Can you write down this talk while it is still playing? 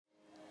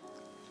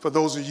For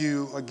those of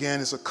you, again,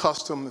 is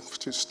accustomed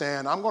to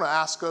stand, I'm going to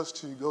ask us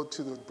to go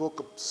to the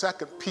book of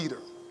 2 Peter.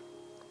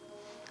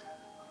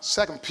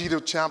 2 Peter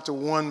chapter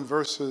 1,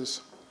 verses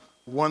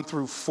 1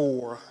 through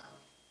 4.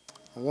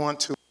 I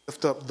want to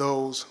lift up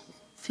those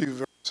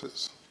few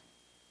verses.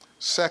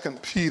 2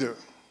 Peter.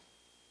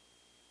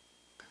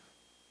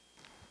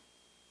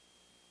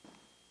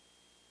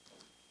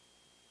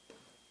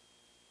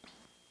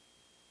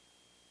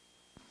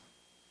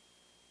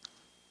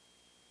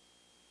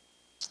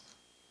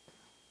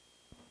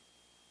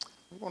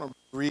 I'm going to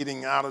be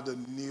reading out of the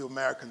New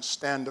American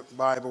Standard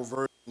Bible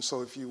version.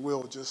 So if you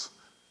will, just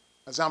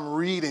as I'm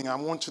reading, I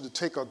want you to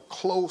take a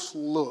close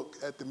look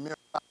at the mere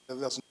fact that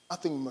there's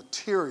nothing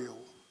material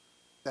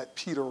that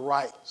Peter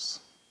writes,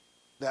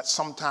 that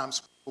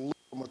sometimes people look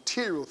for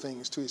material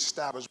things to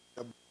establish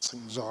what their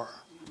blessings are.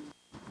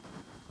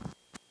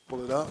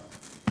 Pull it up.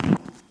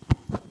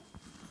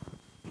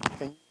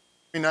 Can you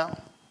hear me now?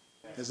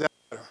 Is that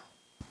better?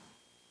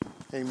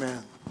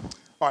 Amen.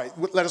 All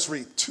right, let us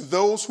read. To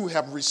those who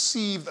have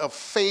received a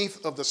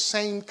faith of the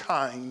same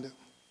kind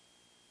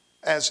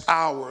as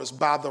ours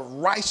by the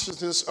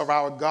righteousness of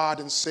our God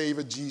and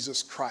Savior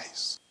Jesus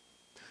Christ.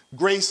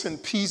 Grace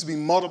and peace be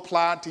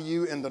multiplied to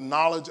you in the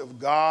knowledge of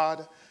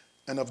God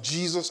and of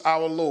Jesus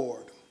our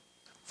Lord.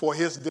 For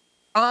his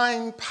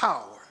divine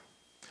power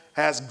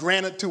has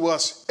granted to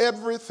us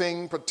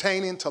everything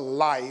pertaining to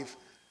life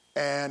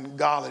and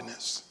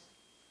godliness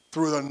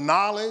through the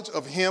knowledge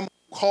of him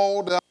who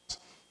called us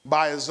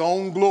by his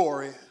own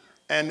glory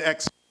and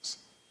excellence.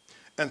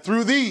 And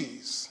through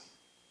these,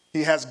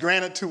 he has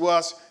granted to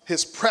us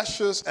his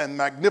precious and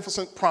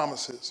magnificent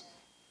promises,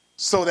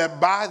 so that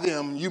by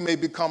them you may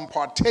become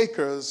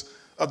partakers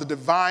of the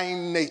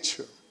divine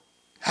nature,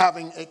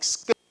 having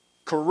escaped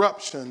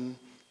corruption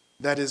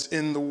that is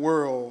in the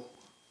world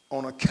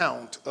on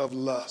account of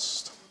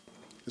lust.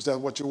 Is that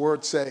what your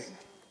words say?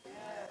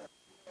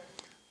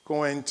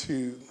 Going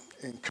to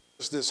encourage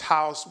this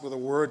house with a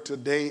word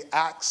today: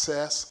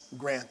 access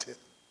granted.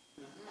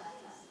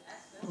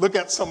 Look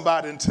at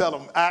somebody and tell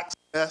them,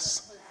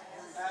 access.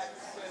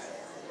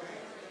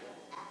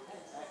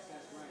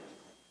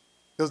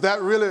 Does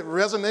that really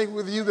resonate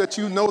with you, that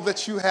you know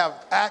that you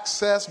have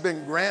access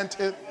been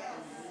granted?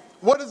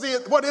 What is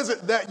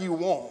it that you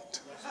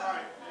want?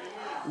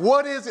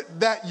 What is it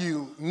that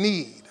you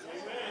need?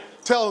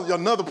 Tell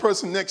another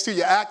person next to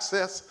you,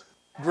 access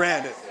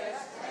granted.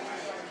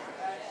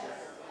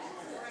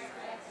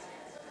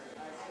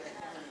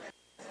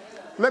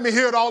 Let me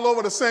hear it all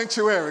over the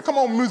sanctuary. Come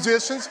on,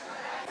 musicians.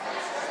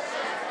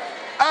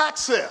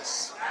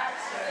 Access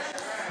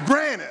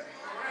granted.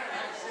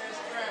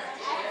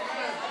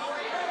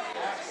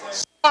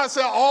 I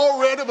said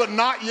already, but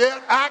not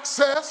yet.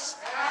 Access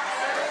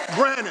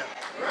granted.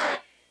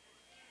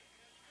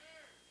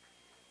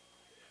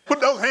 Put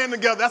those hands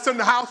together. That's in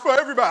the house for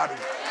everybody.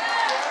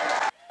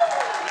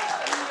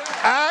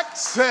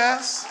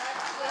 Access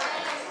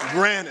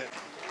granted.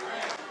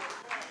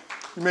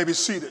 You may be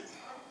seated.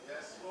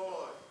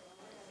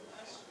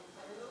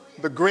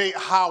 The great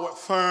Howard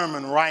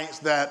Thurman writes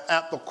that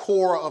at the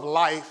core of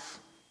life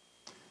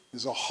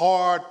is a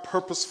hard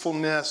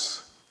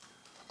purposefulness,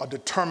 a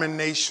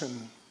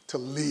determination to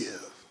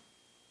live.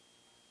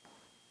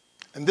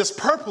 And this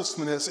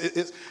purposefulness,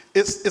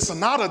 it's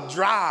not a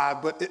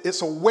drive, but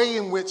it's a way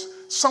in which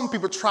some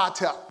people try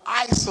to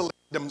isolate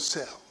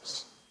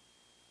themselves.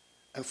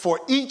 And for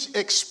each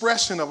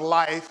expression of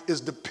life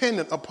is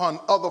dependent upon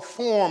other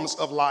forms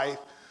of life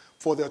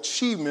for the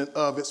achievement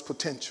of its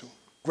potential.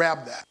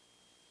 Grab that.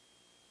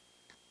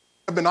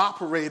 I've been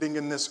operating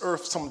in this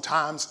earth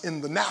sometimes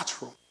in the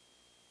natural.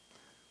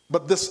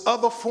 But this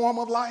other form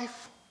of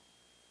life,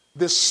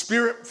 this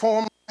spirit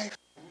form of life,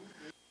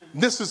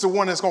 this is the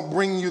one that's going to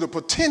bring you the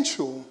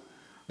potential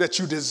that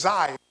you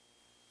desire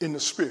in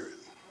the spirit.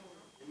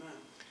 Amen.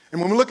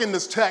 And when we look in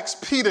this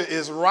text, Peter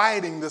is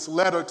writing this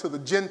letter to the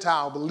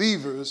Gentile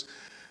believers,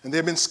 and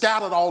they've been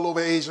scattered all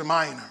over Asia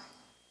Minor.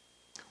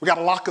 We got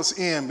to lock us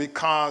in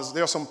because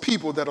there are some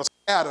people that are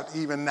scattered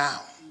even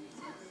now.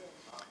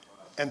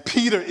 And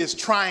Peter is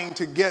trying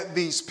to get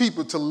these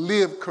people to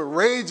live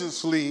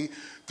courageously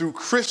through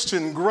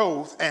Christian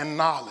growth and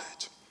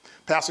knowledge.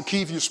 Pastor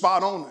Keith, you're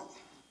spot on it.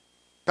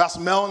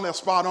 Pastor Mellon, they're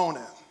spot on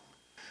it.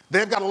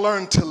 They've got to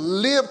learn to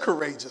live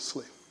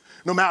courageously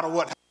no matter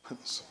what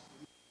happens.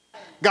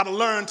 Got to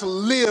learn to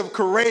live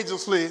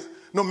courageously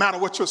no matter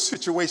what your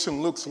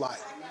situation looks like.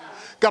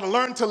 Got to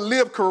learn to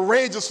live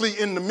courageously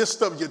in the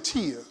midst of your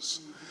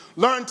tears.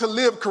 Learn to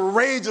live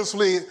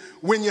courageously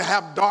when you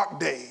have dark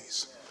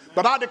days.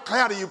 But I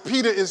declare to you,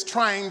 Peter is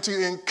trying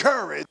to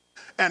encourage,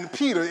 and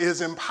Peter is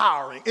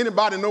empowering.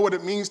 Anybody know what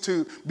it means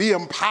to be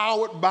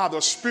empowered by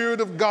the Spirit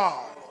of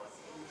God?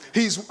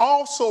 He's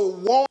also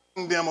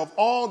warning them of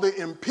all the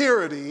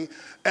impurity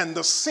and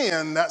the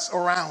sin that's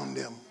around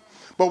them.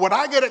 But what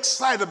I get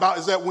excited about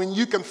is that when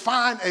you can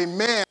find a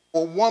man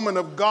or woman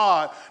of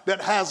God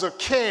that has a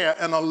care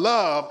and a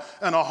love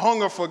and a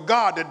hunger for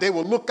God, that they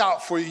will look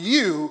out for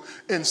you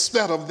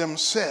instead of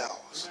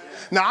themselves.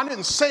 Now, I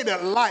didn't say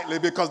that lightly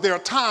because there are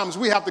times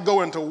we have to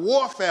go into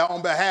warfare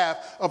on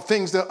behalf of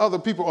things that other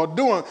people are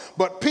doing.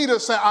 But Peter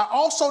said, I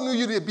also knew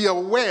you to be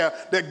aware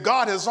that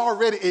God has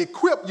already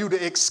equipped you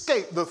to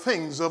escape the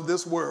things of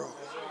this world.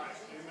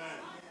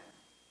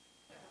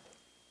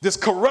 This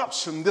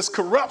corruption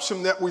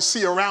that we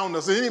see around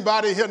us.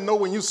 Anybody here know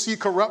when you see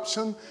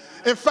corruption?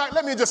 In fact,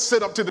 let me just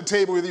sit up to the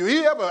table with you.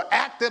 You ever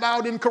acted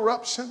out in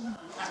corruption?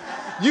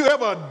 You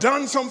ever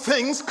done some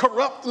things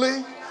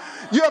corruptly?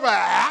 You ever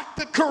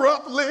acted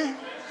corruptly?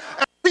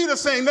 And Peter's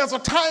saying there's a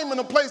time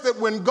and a place that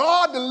when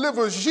God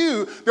delivers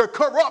you, the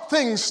corrupt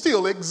things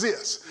still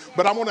exist.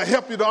 But I want to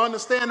help you to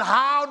understand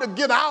how to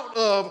get out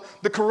of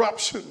the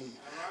corruption.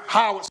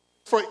 How it's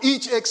for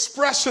each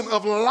expression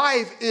of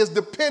life is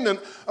dependent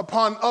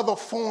upon other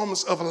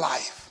forms of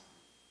life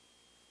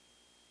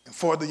and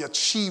for the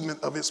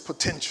achievement of its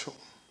potential.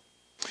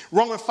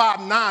 Romans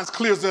 5:9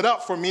 clears it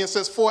up for me and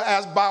says, for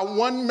as by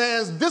one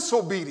man's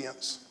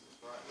disobedience,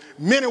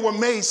 many were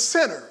made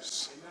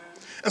sinners.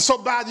 And so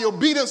by the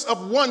obedience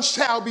of one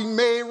shall be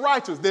made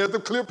righteous. There's the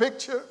clear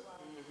picture.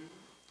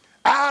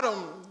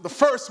 Adam, the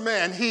first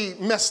man, he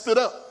messed it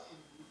up.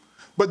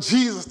 But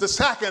Jesus, the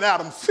second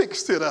Adam,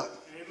 fixed it up.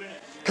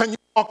 Can you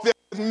walk there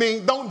with me?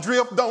 Don't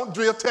drift.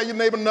 Tell your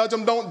neighbor, nudge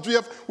them, don't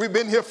drift. We've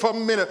been here for a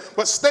minute.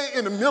 But stay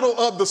in the middle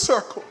of the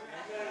circle.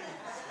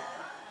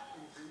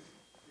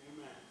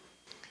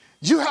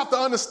 You have to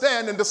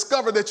understand and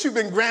discover that you've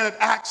been granted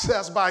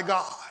access by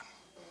God.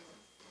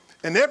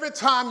 And every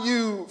time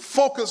you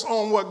focus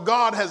on what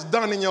God has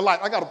done in your life,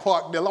 I got to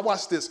park there.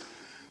 Watch this.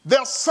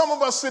 There's some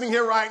of us sitting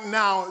here right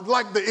now,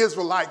 like the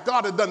Israelite.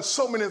 God has done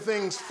so many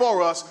things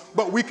for us,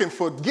 but we can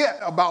forget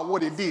about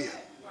what he did.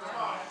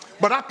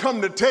 But I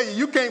come to tell you,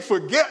 you can't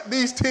forget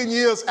these 10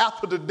 years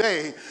after the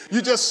day.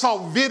 You just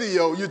saw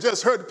video. You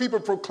just heard people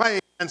proclaim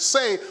and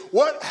say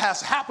what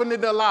has happened in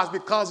their lives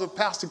because of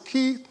Pastor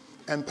Keith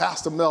and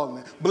Pastor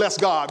Melvin. Bless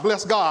God.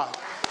 Bless God.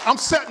 I'm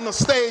setting the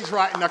stage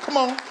right now. Come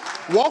on.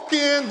 Walk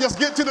in. Just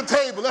get to the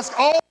table. Let's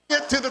all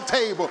get to the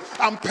table.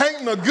 I'm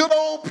painting a good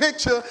old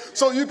picture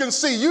so you can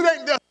see. You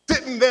ain't just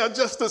sitting there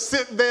just to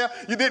sit there.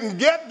 You didn't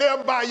get there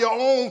by your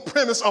own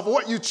premise of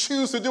what you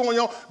choose to do on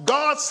your own.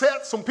 God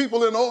set some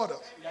people in order.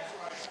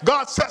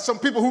 God set some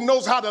people who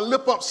knows how to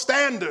lift up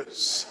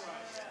standards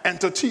and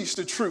to teach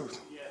the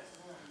truth.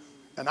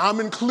 And I'm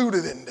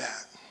included in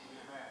that.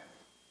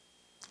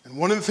 And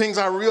one of the things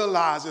I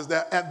realize is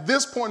that at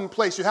this point in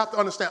place, you have to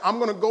understand, I'm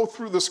going to go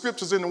through the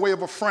scriptures in the way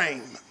of a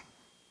frame.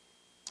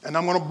 And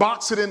I'm going to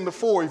box it into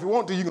four. If you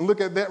want to, you can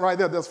look at that right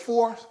there. There's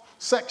 4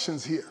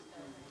 sections here.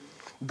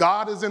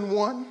 God is in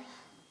one.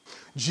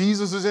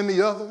 Jesus is in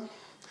the other.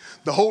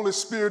 The Holy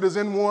Spirit is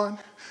in one.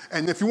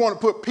 And if you want to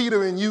put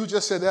Peter in you,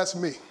 just say, that's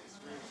me.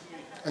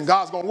 And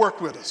God's going to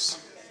work with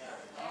us.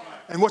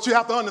 And what you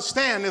have to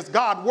understand is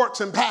God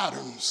works in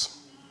patterns.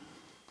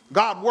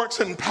 God works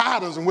in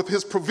patterns and with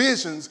his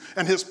provisions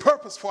and his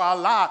purpose for our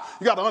life.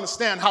 You got to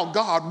understand how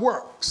God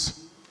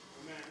works.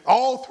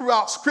 All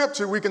throughout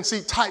Scripture, we can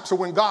see types of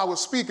when God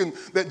was speaking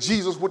that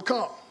Jesus would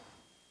come.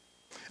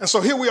 And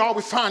so here we are,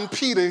 we find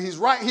Peter. He's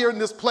right here in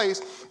this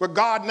place where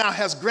God now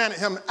has granted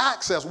him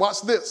access.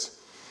 Watch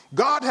this.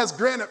 God has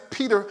granted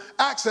Peter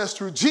access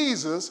through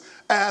Jesus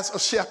as a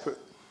shepherd.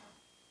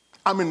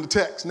 I'm in the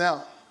text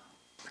now.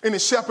 Any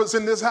shepherds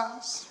in this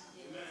house?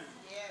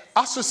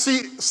 I should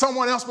see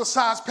someone else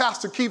besides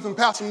Pastor Keith and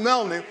Pastor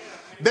Melanie.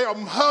 There are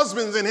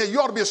husbands in here.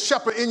 You ought to be a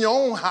shepherd in your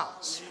own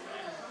house.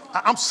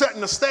 I'm setting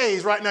the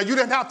stage right now. You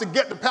didn't have to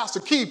get to Pastor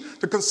Keith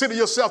to consider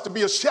yourself to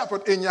be a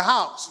shepherd in your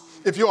house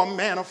if you're a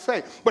man of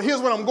faith. But here's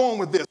where I'm going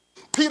with this.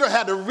 Peter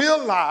had to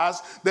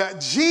realize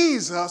that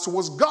Jesus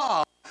was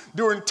God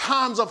during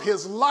times of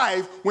his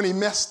life when he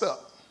messed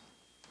up.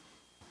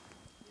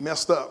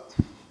 Messed up.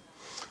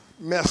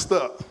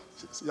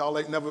 Y'all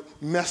ain't never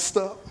messed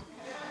up.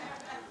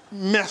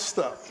 Messed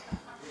up.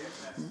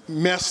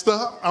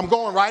 I'm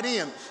going right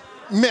in.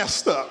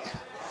 Messed up.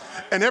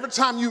 And every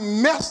time you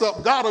mess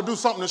up, God will do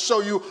something to show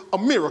you a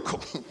miracle.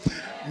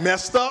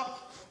 Messed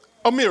up,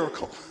 a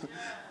miracle.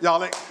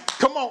 Y'all ain't,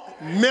 come on,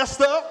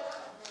 messed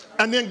up,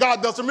 and then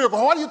God does a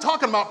miracle. What are you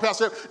talking about,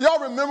 Pastor? Y'all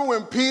remember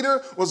when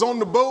Peter was on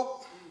the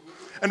boat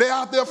and they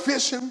out there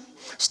fishing,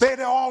 stayed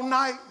there all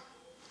night,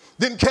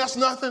 didn't catch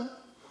nothing?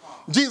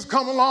 Jesus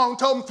come along,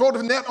 told them throw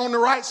the net on the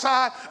right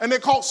side, and they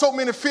caught so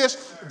many fish.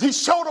 He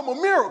showed them a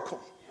miracle.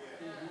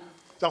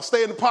 Y'all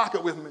stay in the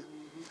pocket with me.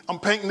 I'm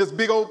painting this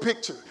big old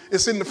picture.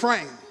 It's in the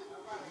frame.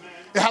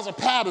 It has a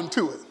pattern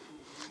to it.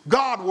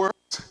 God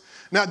works.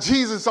 Now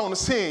Jesus is on the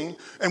scene,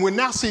 and we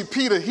now see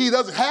Peter. He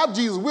doesn't have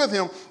Jesus with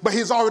him, but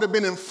he's already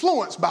been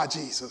influenced by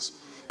Jesus.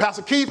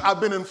 Pastor Keith, I've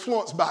been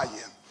influenced by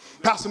you.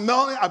 Pastor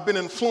Melanie, I've been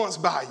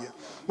influenced by you.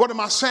 What am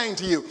I saying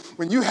to you?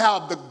 When you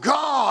have the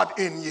God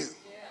in you,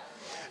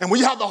 and when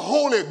you have the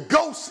Holy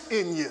Ghost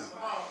in you,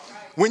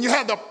 when you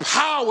have the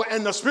power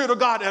and the Spirit of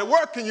God at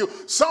work in you,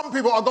 some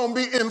people are going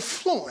to be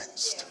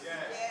influenced.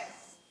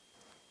 Yes.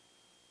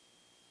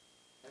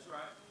 That's right.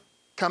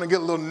 Kind of get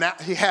a little,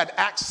 he had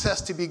access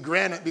to be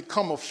granted,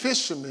 become a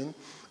fisherman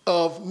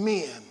of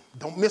men.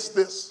 Don't miss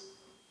this.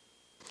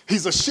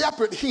 He's a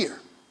shepherd here.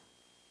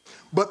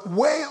 But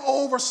way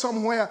over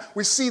somewhere,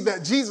 we see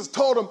that Jesus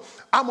told him,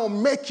 I'm going to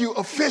make you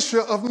a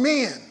fisher of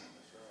men.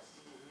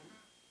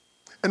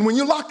 And when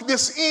you lock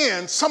this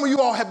in, some of you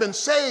all have been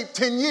saved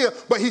 10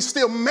 years, but he's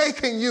still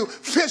making you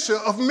fisher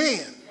of men.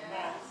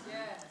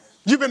 Yes.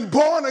 You've been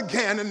born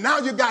again, and now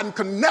you've gotten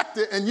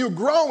connected, and you're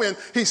growing.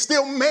 He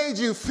still made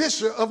you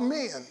fisher of men.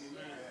 Yes.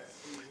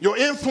 Your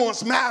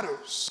influence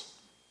matters.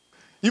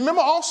 You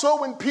remember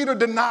also when Peter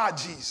denied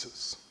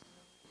Jesus?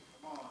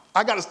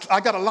 I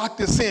gotta lock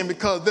this in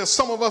because there's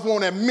some of us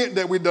won't admit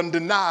that we done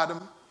denied him.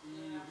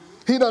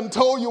 He done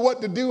told you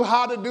what to do,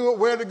 how to do it,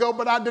 where to go,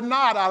 but I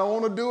denied. I don't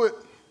want to do it.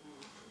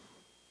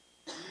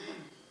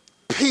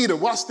 Peter,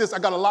 watch this. I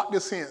got to lock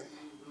this in.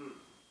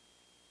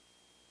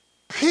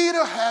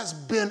 Peter has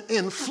been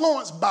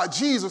influenced by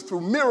Jesus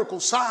through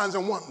miracles, signs,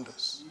 and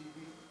wonders.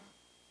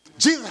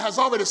 Jesus has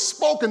already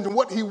spoken to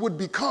what he would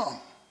become.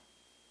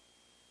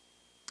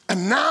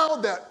 And now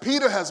that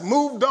Peter has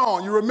moved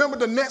on, you remember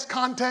the next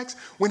context?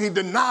 When he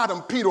denied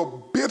him, Peter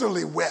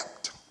bitterly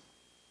wept.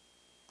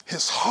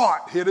 His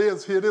heart, here it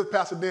is,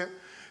 Pastor Dent.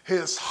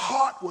 His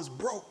heart was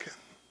broken.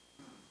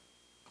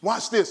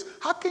 Watch this.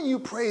 How can you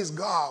praise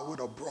God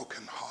with a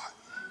broken heart?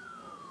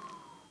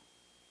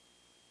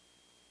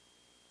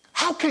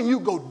 How can you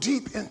go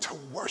deep into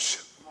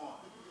worship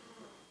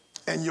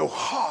and your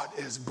heart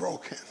is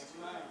broken?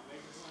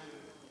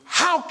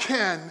 How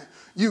can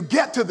you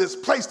get to this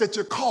place that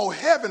you call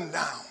heaven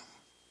down,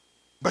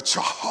 but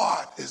your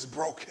heart is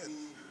broken?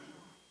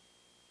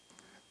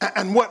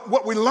 And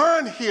what we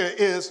learn here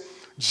is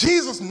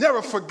Jesus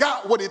never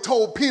forgot what he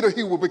told Peter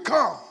he would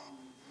become.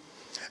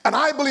 And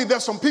I believe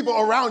there's some people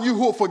around you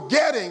who are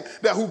forgetting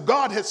that who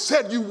God has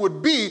said you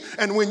would be,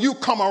 and when you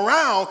come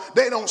around,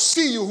 they don't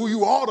see you who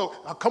you ought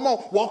to. Come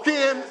on, walk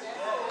in.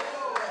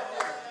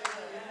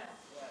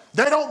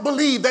 They don't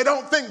believe, they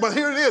don't think, but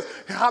here it is.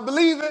 I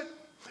believe it.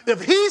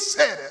 If he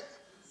said it,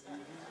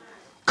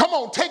 come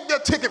on, take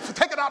that ticket,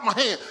 take it out of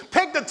my hand.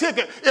 Take the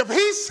ticket. If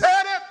he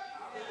said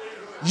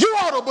it, you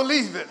ought to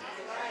believe it.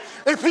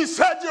 If he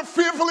said you're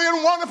fearfully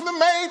and wonderfully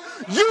made,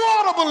 you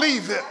ought to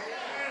believe it.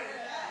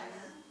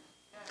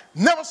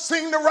 Never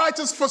seen the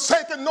righteous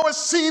forsaken, nor his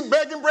seed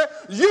begging bread.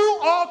 You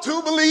ought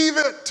to believe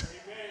it.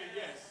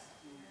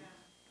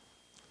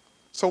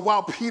 So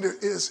while Peter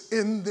is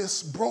in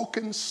this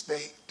broken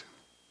state,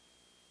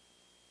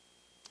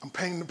 I'm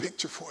painting the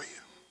picture for you.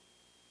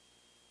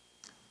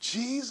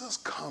 Jesus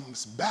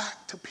comes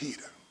back to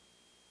Peter.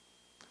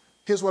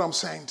 Here's what I'm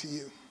saying to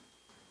you.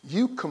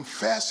 You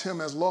confess him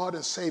as Lord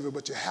and Savior,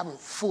 but you haven't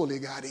fully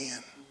got in.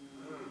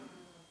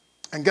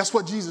 And guess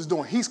what Jesus is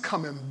doing? He's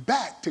coming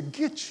back to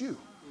get you.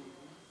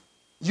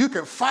 You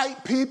can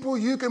fight people,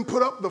 you can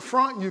put up the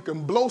front, you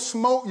can blow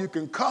smoke, you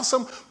can cuss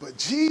them, but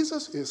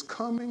Jesus is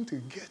coming to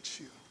get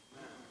you.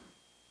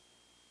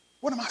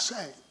 What am I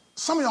saying?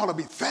 Some of y'all ought to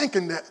be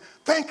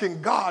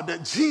thanking God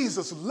that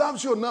Jesus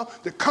loves you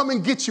enough to come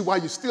and get you while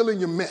you're still in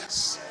your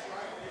mess.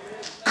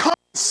 Come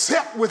and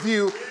sit with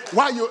you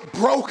while you're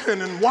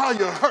broken and while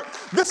you're hurt.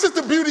 This is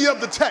the beauty of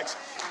the text.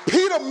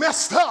 Peter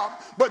messed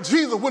up, but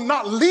Jesus would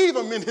not leave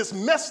him in his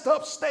messed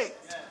up state.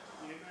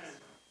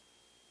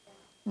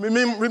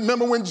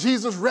 Remember when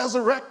Jesus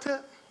resurrected?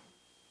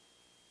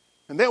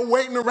 And they're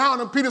waiting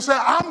around and Peter said,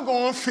 I'm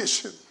going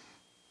fishing.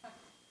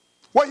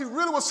 What he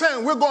really was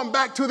saying, we're going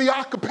back to the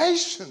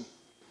occupation.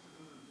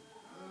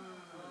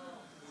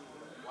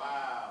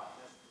 Wow.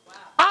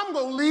 I'm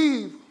going to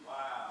leave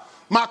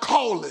my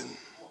calling.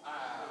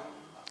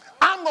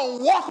 I'm going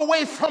to walk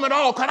away from it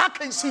all because I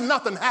can't see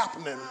nothing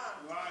happening.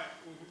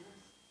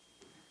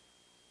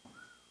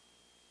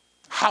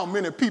 How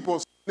many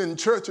people in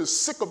churches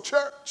sick of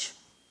church?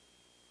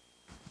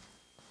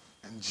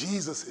 And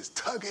Jesus is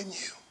tugging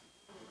you.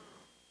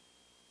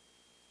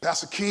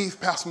 Pastor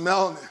Keith, Pastor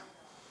Melanie,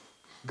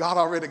 God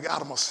already got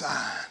them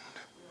assigned.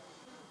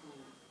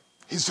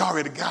 He's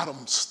already got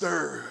them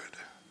stirred.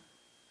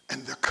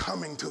 And they're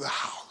coming to the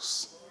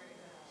house.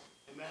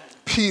 Amen.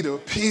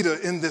 Peter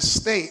in this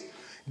state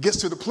gets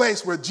to the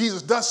place where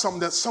Jesus does something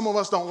that some of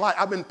us don't like.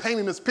 I've been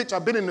painting this picture.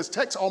 I've been in this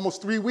text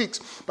almost 3 weeks,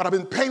 but I've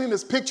been painting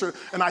this picture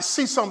and I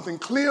see something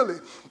clearly.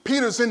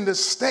 Peter's in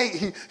this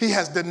state. He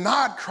has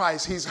denied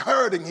Christ. He's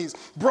hurting. He's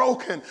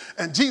broken.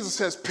 And Jesus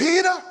says,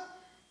 Peter,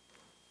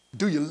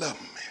 do you love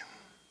me?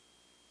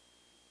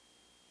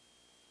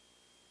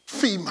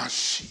 Feed my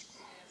sheep.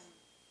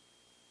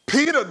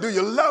 Peter, do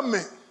you love me?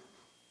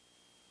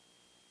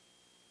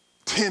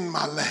 Tend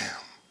my lamb.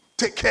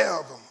 Take care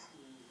of them.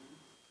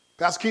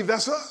 Pastor Keith,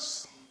 that's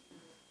us.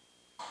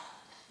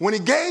 When he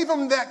gave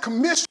him that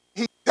commission,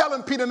 he's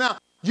telling Peter now,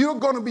 you're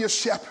going to be a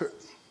shepherd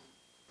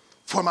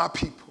for my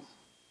people.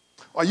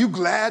 Are you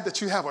glad that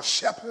you have a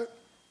shepherd?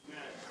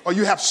 Or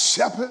you have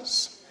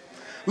shepherds?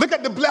 Look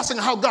at the blessing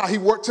of how God, he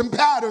works in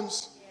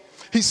patterns.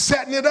 He's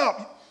setting it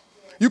up.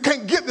 You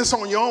can't get this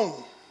on your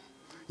own.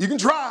 You can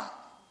try.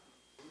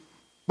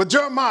 But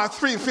Jeremiah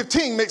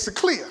 3:15 makes it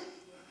clear.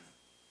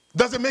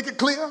 Does it make it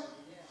clear?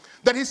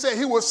 That he said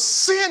he will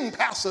send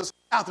pastors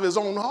after his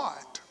own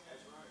heart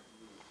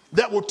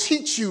that will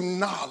teach you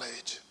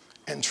knowledge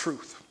and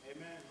truth.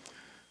 Amen.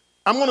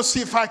 I'm going to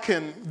see if I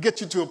can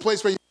get you to a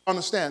place where you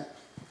understand.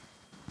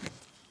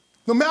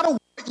 No matter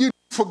what you do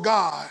for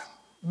God,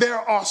 there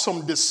are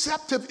some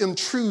deceptive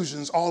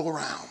intrusions all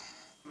around.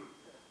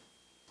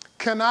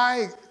 Can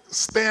I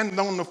stand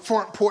on the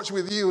front porch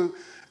with you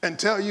and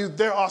tell you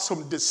there are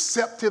some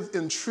deceptive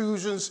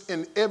intrusions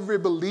in every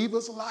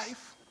believer's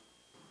life?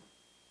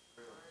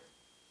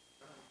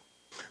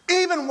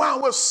 Even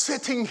while we're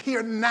sitting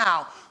here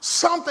now,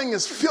 something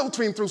is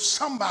filtering through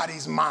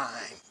somebody's mind.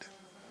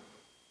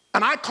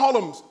 And I call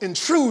them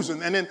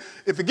intrusion. And then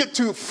if it get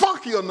too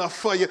funky enough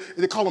for you,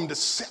 they call them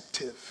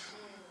deceptive,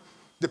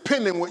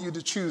 depending on what you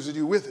choose to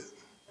do with it.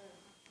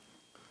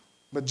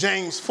 But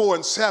James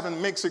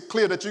 4:7 makes it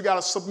clear that you got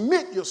to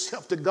submit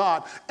yourself to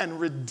God and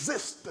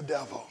resist the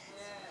devil.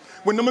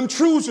 When them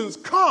intrusions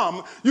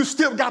come, you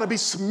still got to be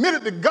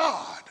submitted to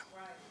God.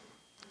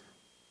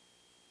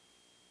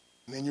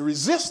 And then you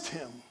resist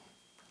him.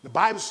 The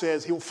Bible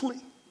says he'll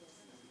flee.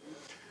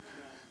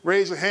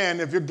 Raise your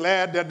hand if you're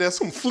glad that there's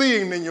some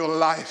fleeing in your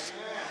life.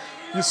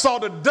 You saw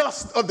the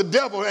dust of the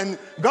devil and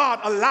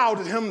God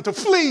allowed him to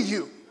flee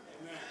you.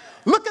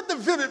 Look at the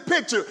vivid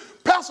picture.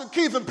 Pastor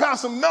Keith and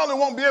Pastor Melvin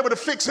won't be able to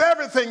fix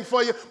everything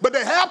for you, but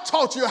they have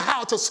taught you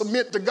how to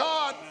submit to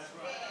God.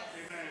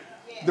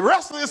 The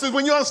rest of this is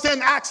when you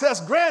understand access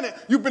granted.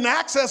 You've been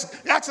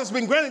access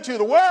been granted to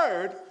the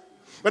word,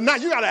 but now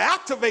you got to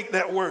activate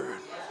that word.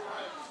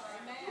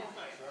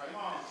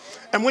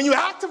 And when you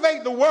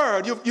activate the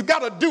word, you got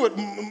to do it.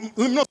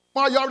 You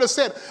already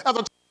said, as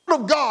a child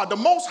of God, the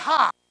Most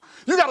High,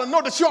 you got to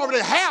know that you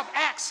already have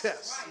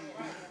access.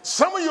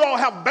 Some of you all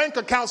have bank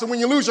accounts, and when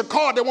you lose your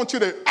card, they want you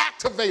to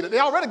activate it. They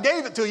already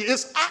gave it to you.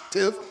 It's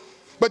active,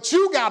 but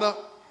you got to.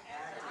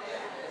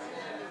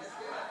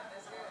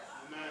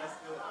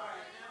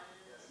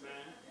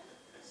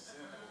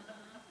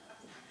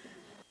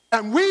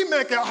 And we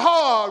make it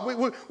hard.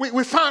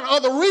 We find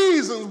other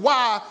reasons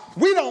why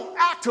we don't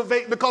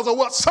activate because of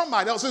what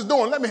somebody else is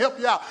doing. Let me help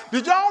you out.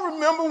 Did y'all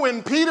remember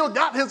when Peter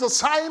got his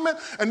assignment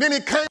and then he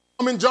came?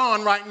 I'm in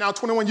John right now,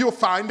 21, you'll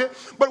find it.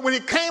 But when he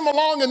came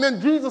along and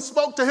then Jesus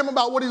spoke to him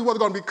about what he was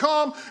going to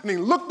become, and he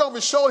looked over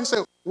his shoulder and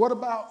said, what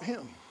about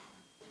him?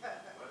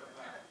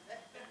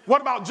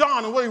 What about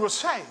John and what he was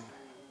saying?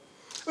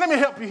 Let me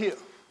help you here.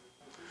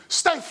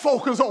 Stay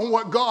focused on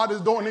what God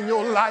is doing in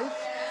your life.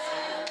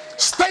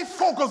 Stay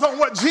focused on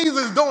what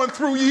Jesus is doing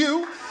through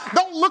you.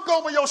 Don't look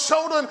over your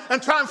shoulder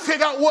and try and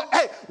figure out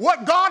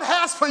what God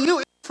has for you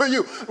is for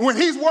you. When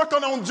he's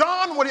working on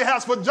John, what he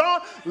has for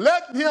John,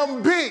 let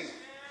him be.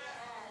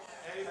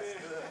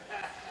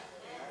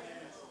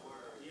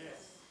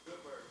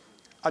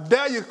 I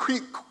dare you,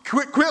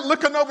 quit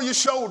looking over your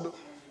shoulder.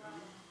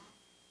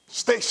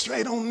 Stay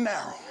straight on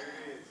narrow.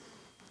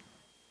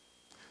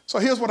 So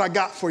here's what I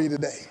got for you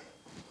today.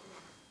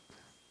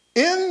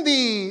 In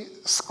the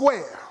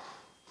square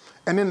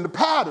and in the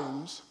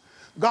patterns,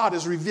 God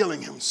is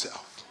revealing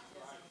himself.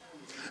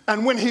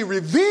 And when he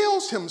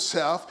reveals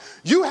himself,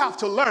 you have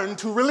to learn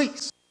to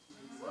release.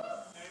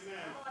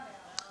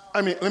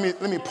 I mean,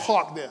 let me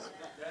park there.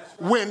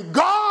 When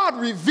God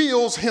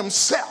reveals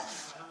himself,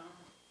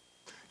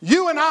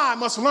 you and I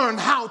must learn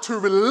how to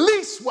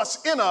release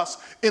what's in us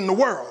in the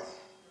world.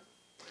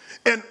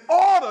 In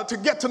order to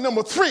get to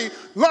number 3,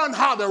 learn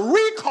how to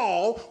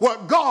recall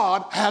what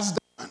God has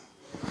done.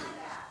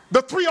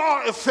 The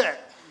 3R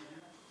effect.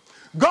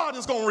 God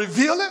is going to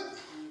reveal it.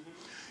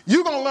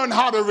 You're going to learn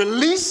how to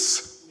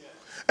release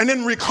and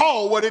then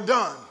recall what he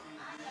done.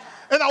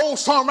 And the old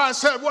songwriter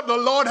said, what the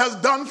Lord has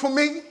done for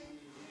me.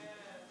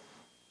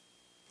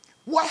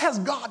 What has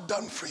God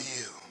done for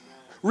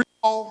you?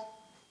 Recall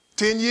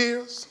 10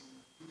 years.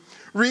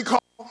 Recall.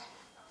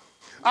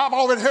 I've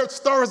already heard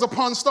stories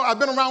upon stories. I've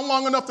been around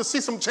long enough to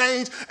see some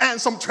change and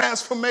some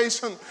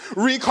transformation.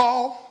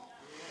 Recall.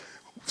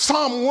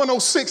 Psalm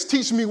 106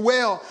 teaches me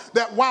well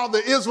that while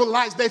the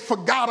Israelites, they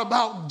forgot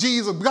about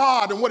Jesus,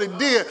 God, and what he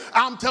did,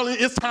 I'm telling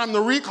you, it's time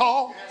to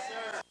recall.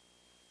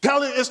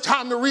 Telling you it's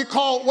time to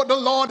recall what the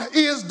Lord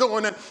is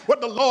doing and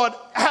what the Lord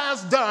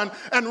has done.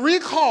 And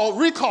recall.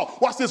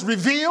 Watch this.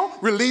 Reveal,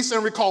 release,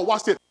 and recall.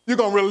 Watch this. You're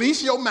going to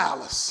release your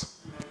malice.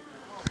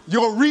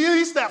 You're going to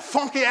release that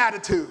funky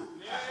attitude.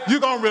 You're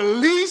going to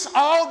release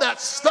all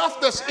that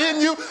stuff that's in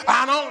you.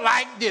 I don't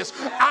like this.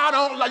 I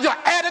don't like your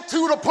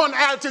attitude upon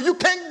attitude. You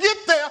can't get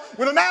there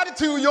with an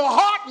attitude, your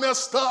heart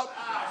messed up.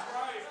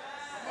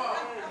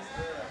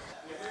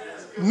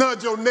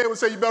 Nudge your neighbor and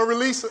say, you better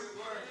release it.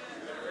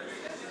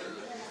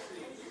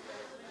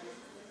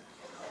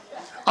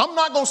 I'm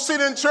not going to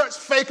sit in church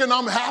faking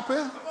I'm happy.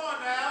 Come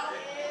on now.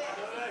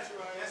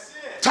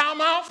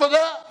 Time out for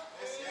that.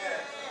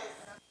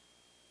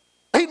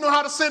 He know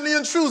how to send the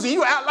intrusion.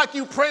 You act like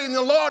you praising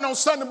the Lord on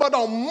Sunday, but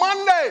on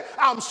Monday,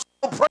 I'm so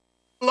praising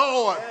the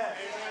Lord.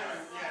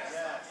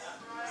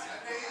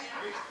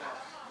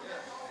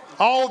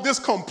 All this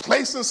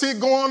complacency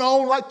going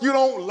on like you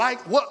don't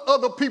like what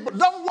other people,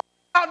 don't worry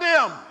about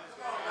them.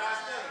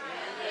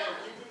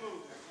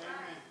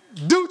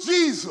 Do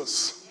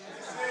Jesus.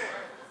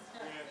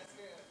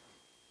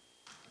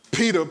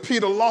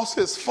 Peter lost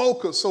his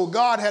focus, so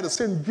God had to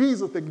send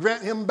Jesus to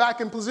grant him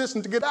back in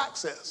position to get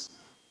access.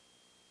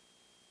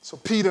 So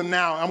Peter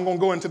now, I'm going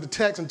to go into the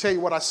text and tell you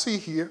what I see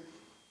here.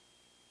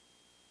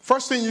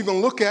 First thing you're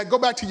going to look at, go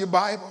back to your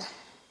Bible.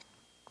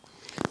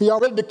 He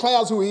already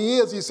declares who he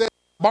is. He said,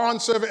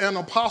 bondservant and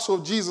apostle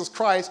of Jesus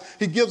Christ.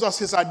 He gives us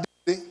his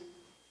identity.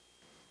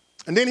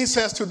 And then he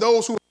says to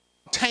those who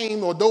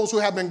obtained or those who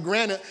have been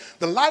granted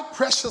the like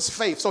precious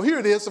faith. So here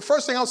it is. The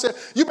first thing I'll say,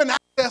 you've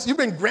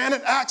been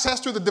granted access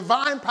to the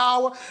divine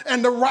power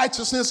and the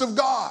righteousness of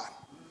God.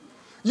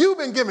 You've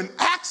been given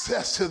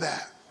access to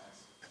that.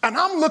 And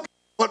I'm looking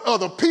at what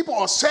other people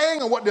are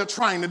saying and what they're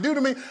trying to do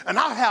to me, and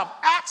I have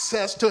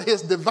access to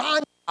his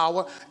divine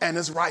power and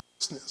his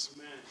righteousness.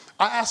 Amen.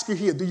 I ask you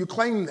here, do you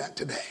claim that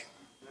today?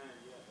 Amen.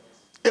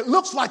 It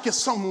looks like it's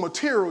some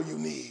material you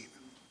need.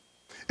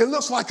 It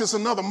looks like it's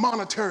another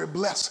monetary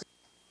blessing.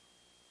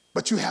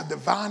 But you have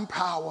divine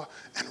power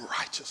and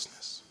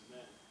righteousness.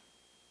 Amen.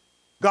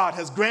 God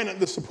has granted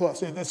this to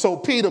us. And so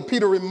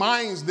Peter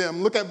reminds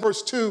them, look at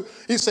verse 2.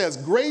 He says,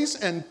 grace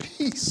and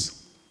peace.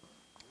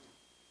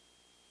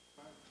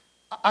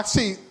 I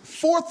see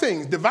four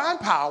things. Divine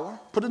power,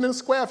 put it in a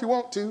square if you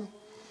want to.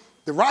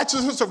 The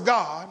righteousness of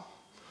God,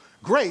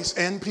 grace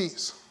and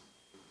peace.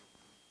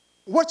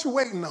 What you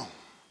waiting on?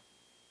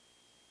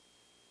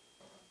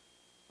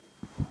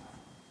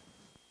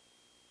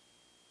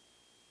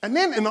 And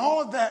then in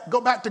all of that,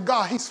 go back to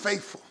God. He's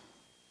faithful.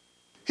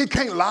 He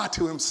can't lie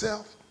to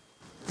himself.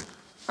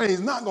 And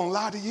he's not going to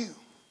lie to you.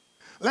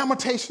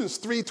 Lamentations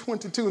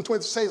 3:22 and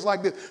 20 says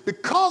like this.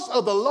 Because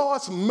of the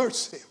Lord's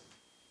mercy,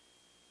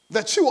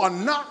 that you are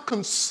not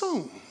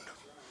consumed.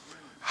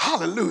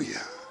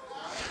 Hallelujah.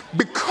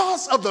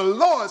 Because of the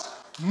Lord's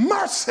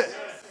mercy,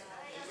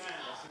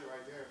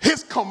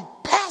 his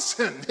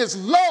compassion, his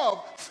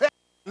love fails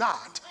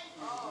not.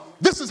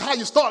 This is how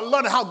you start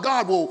learning how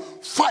God will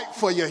fight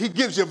for you. He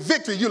gives you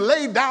victory. You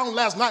laid down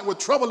last night with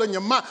trouble in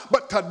your mind,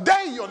 but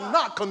today you're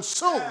not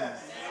consumed.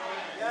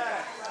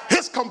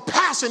 His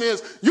compassion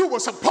is you were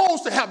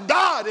supposed to have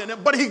died in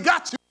it, but he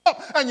got you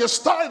up and you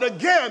started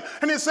again.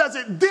 And it says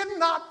it did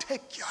not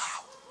take you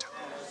out.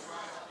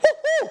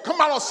 Woo-hoo.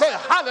 Come on and say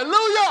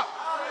hallelujah.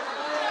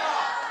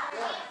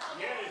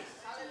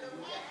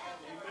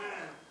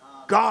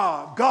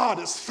 God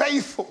is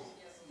faithful.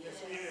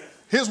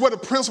 Here's where the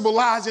principle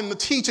lies in the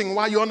teaching,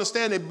 why you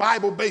understand a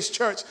Bible-based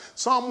church.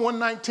 Psalm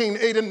 119,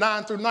 8 and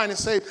 9 through 9, it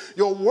says,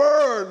 your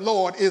word,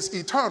 Lord, is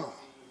eternal.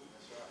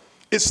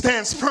 It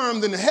stands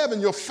firm in heaven.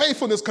 Your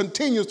faithfulness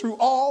continues through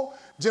all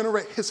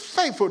generations. His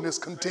faithfulness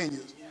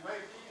continues.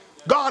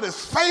 God is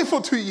faithful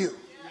to you.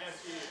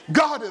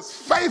 God is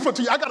faithful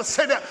to you. I got to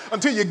say that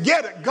until you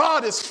get it.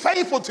 God is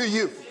faithful to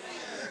you.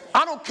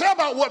 I don't care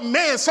about what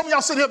man, some of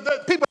y'all sit here,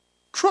 people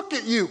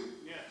crooked you.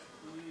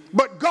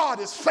 But God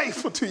is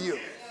faithful to you.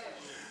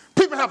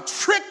 People have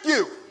tricked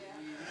you,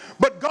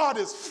 but God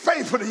is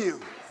faithful to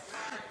you.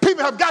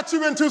 People have got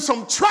you into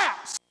some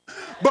traps,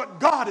 but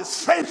God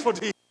is faithful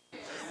to you.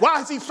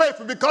 Why is he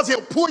faithful? Because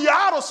he'll pull you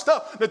out of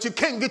stuff that you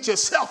can't get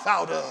yourself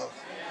out of.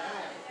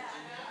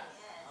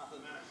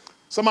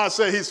 Somebody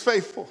say he's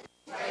faithful.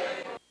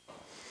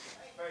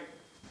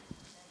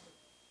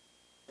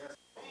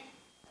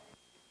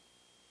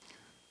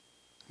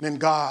 Then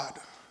God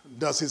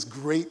does his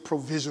great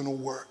provisional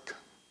work.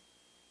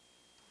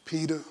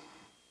 Peter,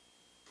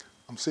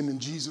 I'm sending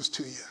Jesus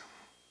to you.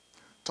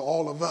 To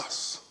all of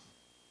us,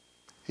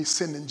 he's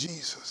sending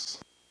Jesus.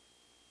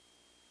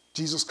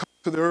 Jesus comes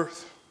to the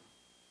earth.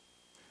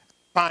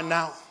 Find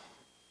out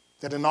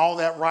that in all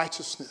that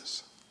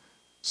righteousness,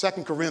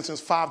 2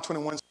 Corinthians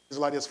 5:21 says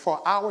like this, for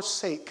our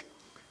sake,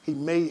 he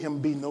made him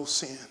be no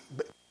sin,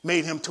 but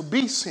made him to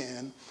be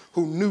sin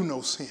who knew no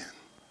sin,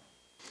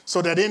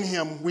 so that in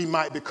him we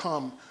might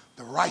become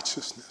the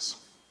righteousness,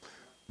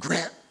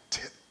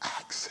 granted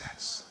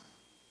access.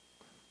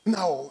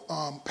 No,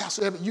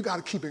 Pastor Everett, you got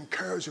to keep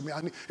encouraging me.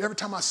 Every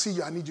time I see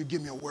you, I need you to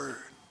give me a word.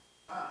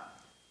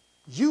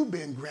 You've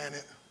been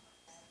granted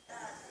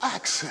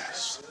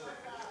access.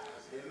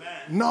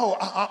 No,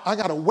 I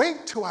got to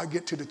wait till I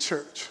get to the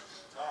church.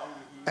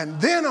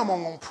 And then I'm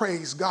going to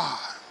praise God.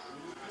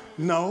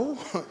 No,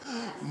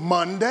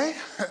 Monday,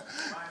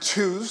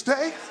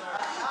 Tuesday,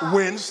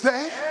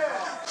 Wednesday,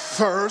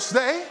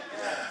 Thursday,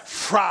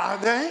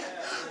 Friday,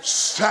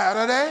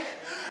 Saturday,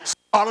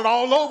 started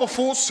all over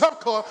full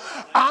circle.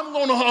 I'm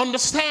going to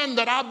understand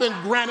that I've been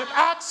granted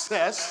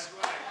access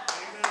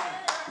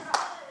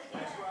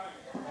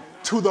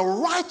to the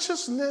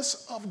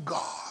righteousness of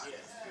God.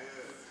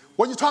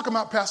 What are you talking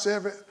about, Pastor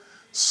Everett?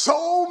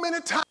 So many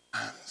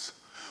times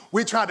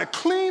we try to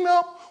clean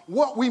up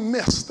what we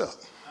messed up.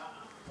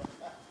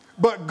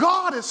 But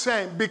God is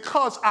saying,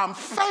 because I'm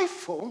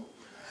faithful,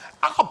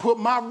 I'll put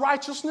my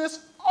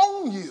righteousness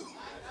on you.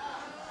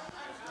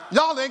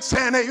 Y'all ain't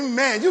saying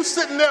amen. You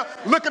sitting there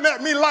looking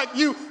at me like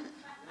you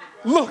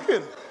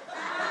looking.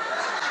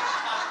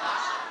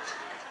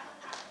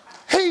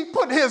 He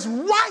put his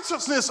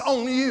righteousness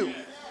on you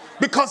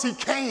because he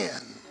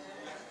can.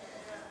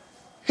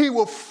 He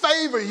will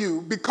favor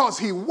you because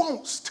he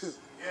wants to.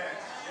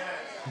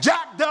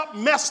 Jacked up,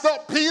 messed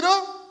up Peter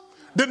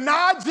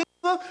denied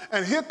Jesus,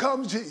 and here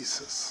comes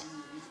Jesus.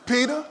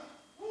 Peter,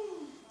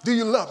 do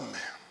you love me?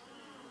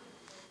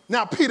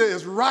 Now, Peter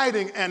is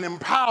writing and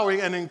empowering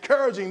and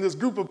encouraging this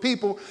group of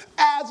people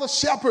as a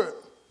shepherd.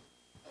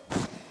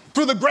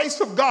 Through the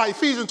grace of God,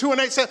 Ephesians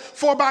 2:8 says,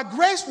 for by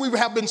grace we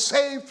have been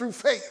saved through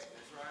faith.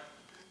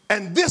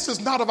 And this is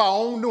not of our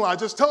own doing. I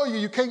just told you,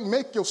 you can't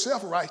make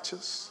yourself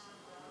righteous,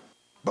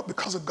 but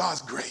because of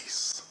God's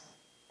grace.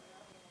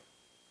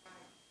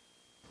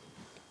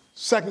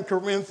 2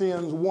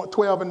 Corinthians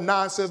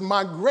 12:9 says,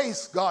 my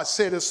grace, God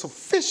said, is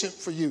sufficient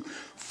for you,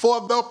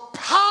 for the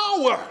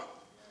power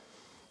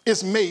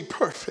is made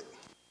perfect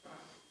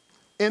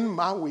in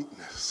my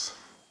weakness.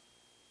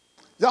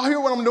 Y'all hear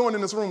what I'm doing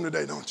in this room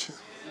today, don't you?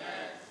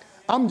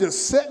 I'm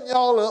just setting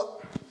y'all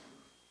up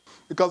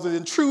because the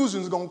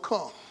intrusion is going to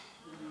come.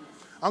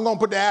 I'm going to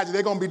put the adjective,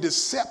 they're going to be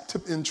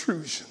deceptive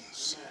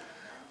intrusions.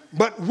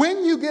 But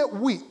when you get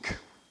weak,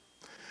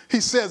 he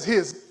says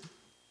his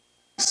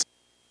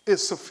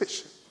is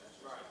sufficient.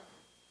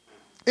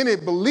 Any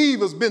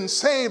believer's been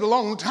saved a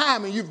long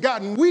time and you've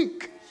gotten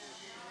weak.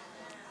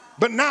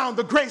 But now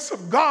the grace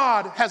of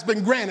God has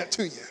been granted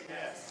to you.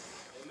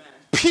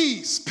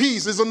 Peace.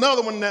 Peace is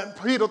another one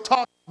that Peter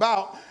talked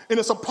about, and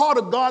it's a part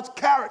of God's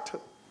character.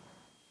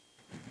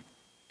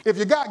 If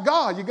you got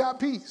God, you got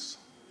peace.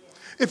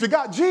 If you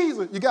got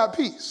Jesus, you got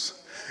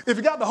peace. If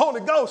you got the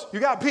Holy Ghost, you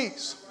got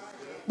peace.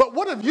 But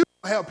what if you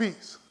don't have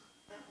peace?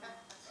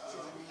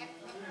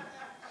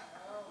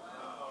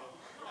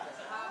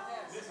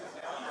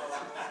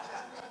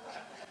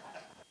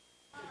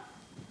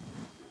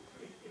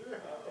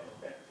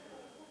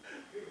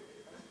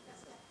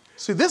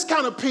 See, this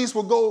kind of peace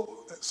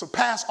will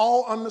surpass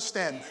all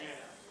understanding.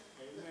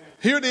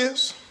 Here it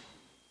is.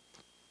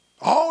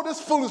 All this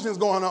foolishness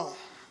going on.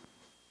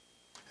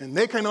 And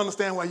they can't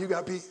understand why you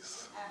got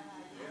peace.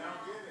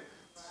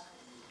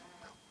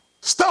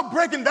 Stuff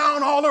breaking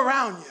down all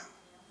around you.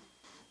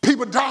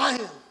 People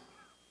dying.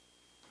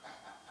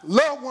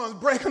 Loved ones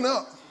breaking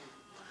up.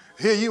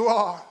 Here you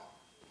are.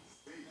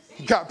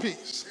 You got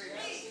peace.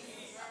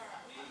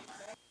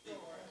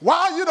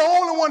 Why are you the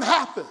only one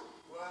happy?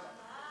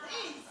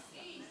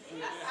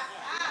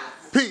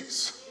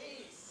 Peace.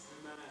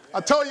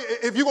 I tell you,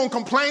 if you're going to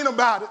complain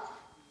about it,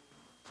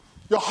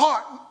 your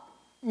heart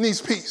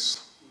needs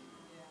peace.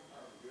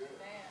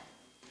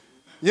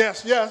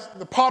 Yes,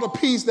 the part of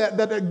peace that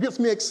gets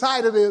me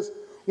excited is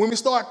when we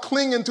start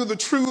clinging to the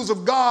truths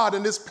of God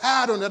and this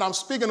pattern that I'm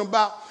speaking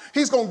about,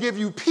 he's going to give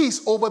you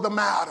peace over the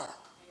matter.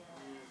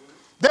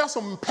 There's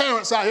some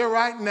parents out here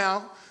right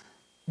now,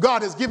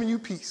 God has given you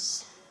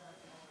peace.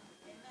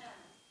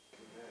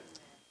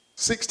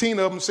 16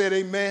 of them said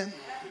amen.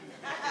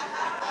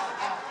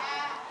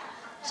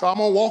 So I'm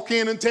going to walk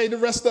in and tell you the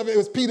rest of it. It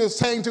was Peter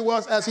saying to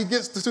us as he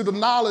gets to the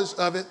knowledge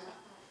of it.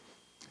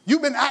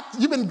 You've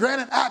been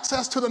granted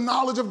access to the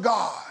knowledge of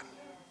God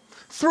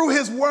through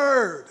his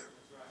word,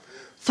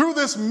 through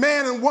this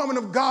man and woman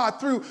of God,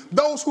 through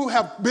those who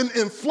have been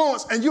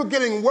influenced, and you're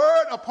getting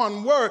word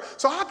upon word.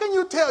 So how can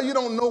you tell you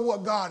don't know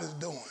what God is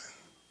doing?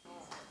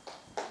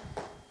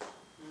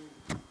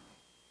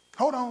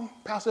 Hold on,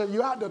 Pastor,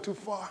 you're out there too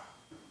far.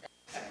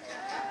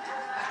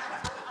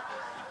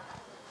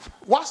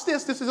 Watch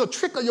this. This is a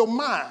trick of your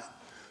mind.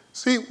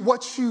 See,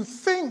 what you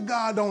think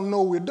God don't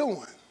know we're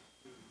doing,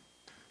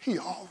 he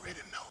already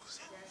knows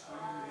it.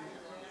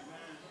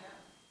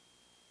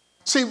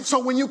 See, so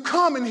when you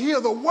come and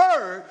hear the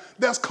word,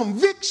 there's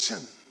conviction.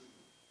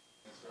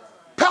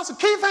 Pastor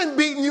Keith ain't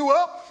beating you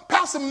up.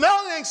 Pastor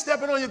Melanie ain't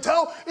stepping on your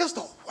toe. It's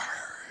the word.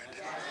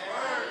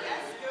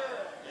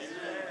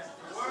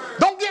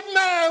 Don't get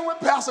mad with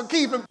Pastor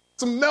Keith and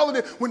Pastor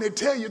Melanie when they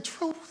tell you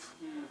truth.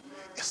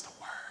 It's the word.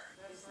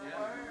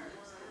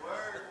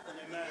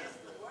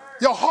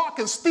 Your heart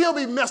can still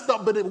be messed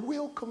up, but it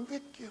will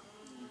convict you.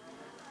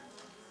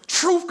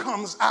 Truth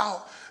comes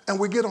out and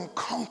we get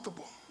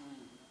uncomfortable.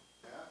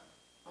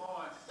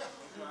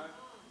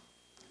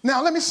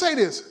 Now, let me say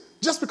this.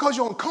 Just because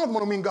you're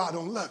uncomfortable don't mean God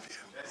don't love you.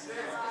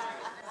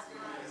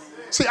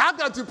 See, I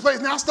got to a place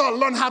now I started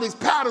learning how these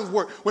patterns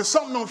work. When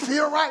something don't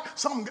feel right,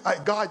 something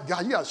like, God,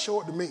 you got to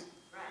show it to me.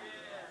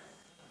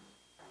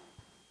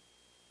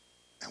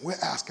 And we're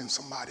asking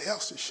somebody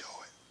else to show it.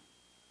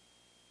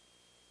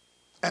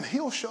 And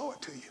he'll show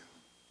it to you.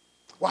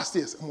 Watch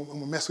this. I'm going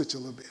to mess with you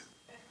a little bit.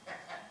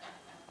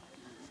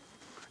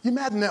 You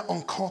imagine that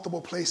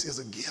uncomfortable place is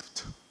a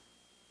gift.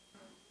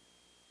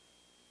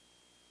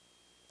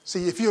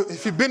 See, if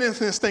you've been in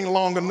this thing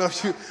long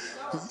enough,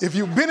 if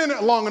you've been in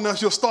it long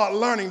enough, you'll start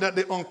learning that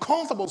the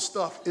uncomfortable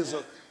stuff is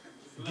a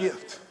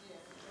gift.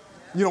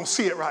 You don't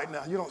see it right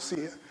now. You don't see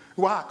it.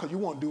 Why? Because you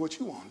want to do what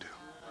you want to do.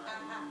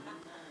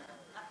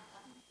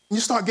 You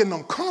start getting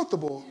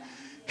uncomfortable,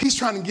 he's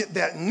trying to get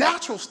that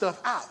natural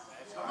stuff out.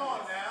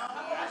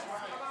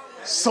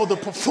 So the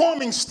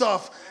performing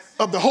stuff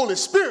of the Holy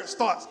Spirit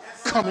starts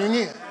coming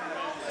in.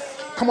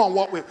 Come on,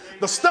 walk with me.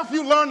 The stuff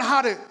you learn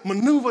how to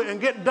maneuver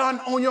and get done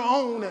on your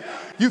own, and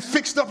you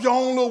fixed up your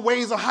own little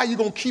ways of how you're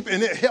going to keep it,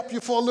 and it help you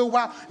for a little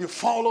while. You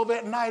fall over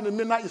at night, and at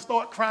midnight you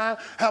start crying,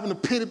 having a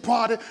pity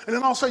party, and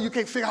then all of a sudden you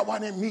can't figure out why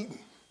they're meeting.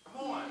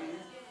 Come on.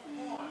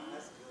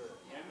 That's good.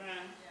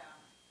 Amen.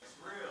 That's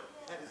real.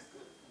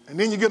 And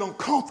then you get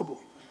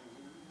uncomfortable.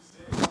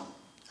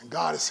 And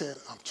God is saying,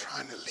 I'm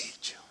trying to lead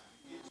you.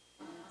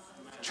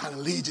 I'm trying to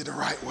lead you the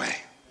right way.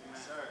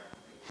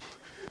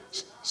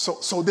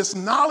 So this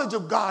knowledge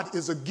of God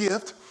is a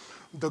gift.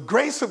 The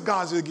grace of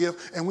God is a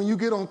gift. And when you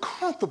get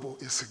uncomfortable,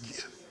 it's a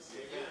gift.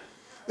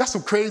 That's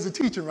some crazy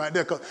teaching right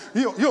there, because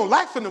you don't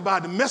like for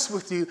nobody to mess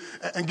with you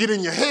and get in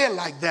your head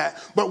like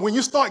that. But when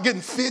you start getting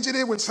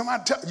fidgety, when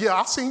somebody tells you,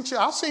 I've seen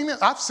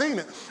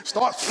it.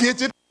 Start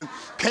fidgeting,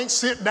 can't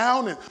sit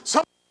down, and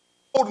some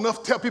old enough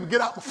to tell people,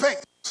 get out my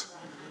face.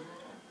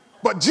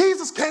 But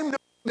Jesus came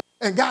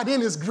and got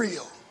in his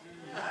grill.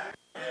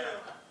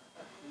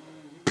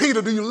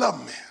 Peter, do you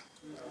love me?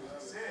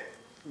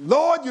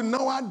 Lord, you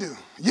know I do.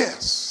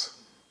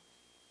 Yes.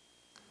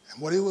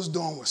 And what he was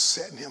doing was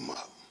setting him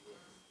up,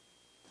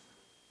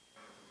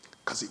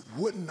 because he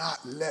would not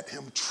let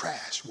him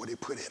trash what he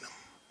put in him.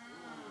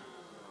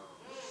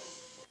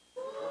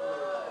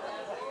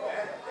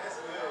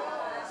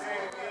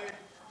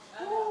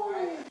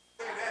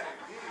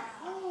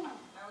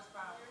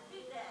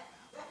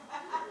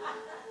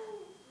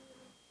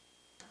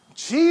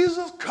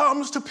 Jesus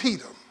comes to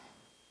Peter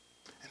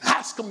and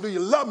asks him, do you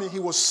love me? He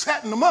was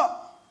setting him up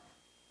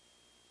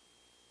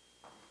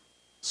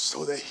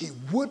so that he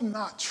would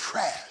not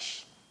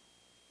trash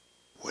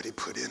what he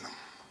put in him.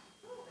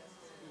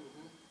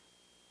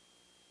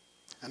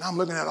 And I'm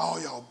looking at all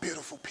y'all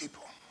beautiful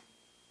people.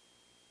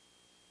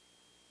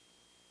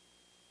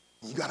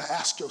 You got to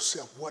ask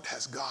yourself, what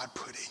has God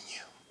put in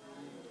you?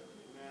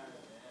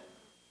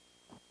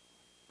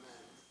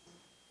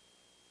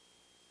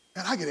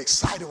 And I get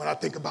excited when I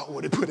think about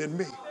what he put in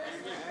me.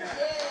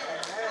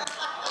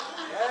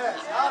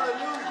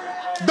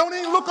 Don't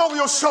even look over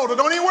your shoulder.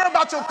 Don't even worry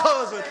about your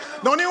cousin.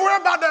 Don't even worry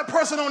about that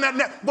person on that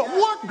net. But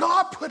what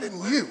God put in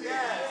you.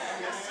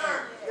 Yes,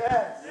 sir.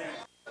 Yes.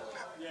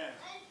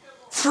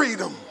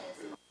 Freedom.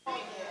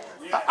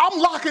 I'm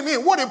locking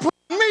in what he put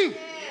in me.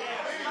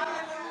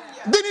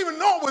 Didn't even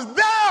know it was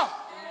there,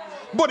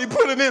 but he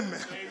put it in me.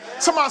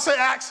 Somebody say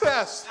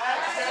access.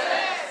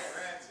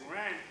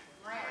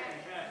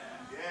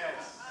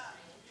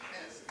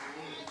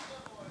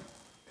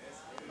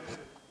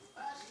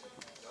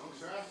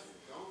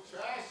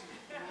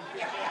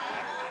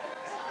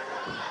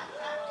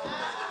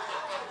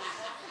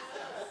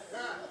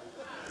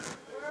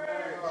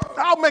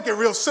 I'll make it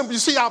real simple. You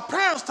see, our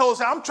parents told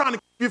us, I'm trying to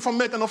keep you from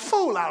making a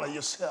fool out of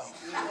yourself.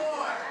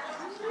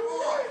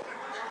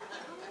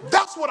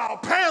 That's what our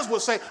parents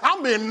would say.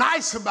 I'm being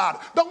nice about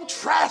it. Don't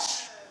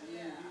trash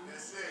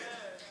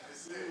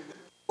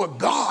what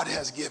God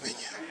has given you.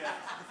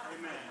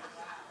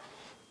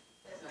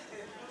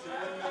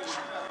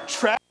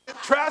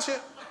 Trash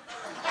it.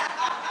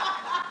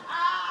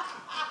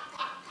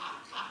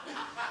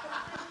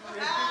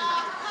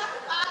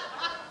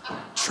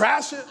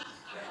 Trash it.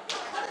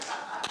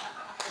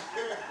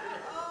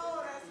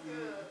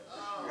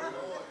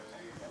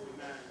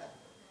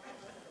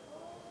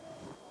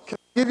 Can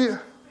I give you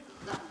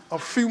a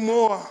few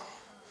more?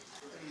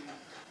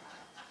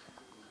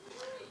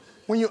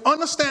 When you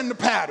understand the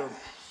pattern,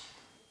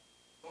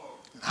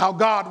 how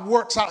God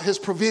works out his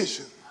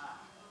provision,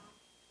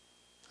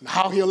 and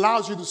how he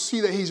allows you to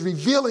see that he's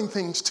revealing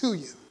things to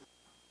you,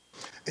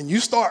 and you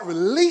start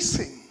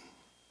releasing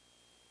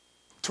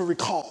to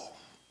recall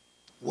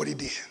what he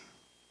did.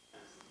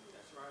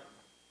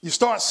 You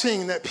start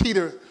seeing that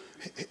Peter,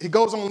 he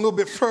goes on a little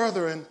bit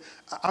further, and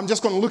I'm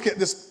just going to look at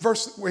this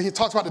verse where he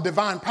talks about the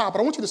divine power, but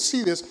I want you to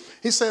see this.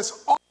 He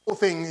says, all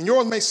things, and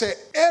yours may say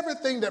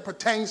everything that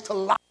pertains to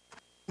life,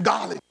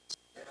 godliness.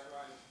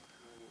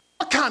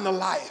 What kind of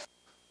life?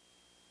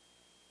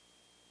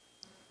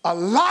 A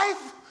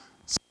life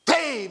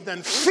saved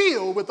and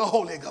filled with the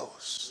Holy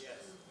Ghost. Yes.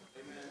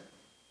 Amen.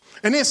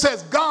 And it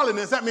says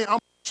godliness. That means I'm going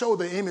to show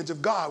the image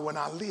of God when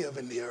I live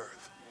in the earth.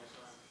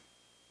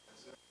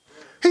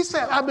 He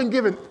said, I've been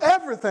given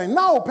everything.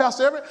 No,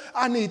 Pastor Everett,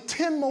 I need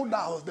 $10 more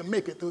to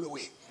make it through the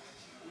week.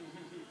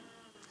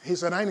 He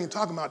said, I ain't even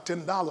talking about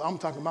 $10. I'm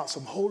talking about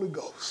some Holy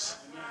Ghost.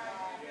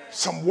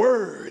 Some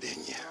word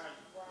in you.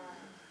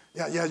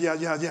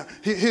 Yeah.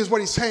 Here's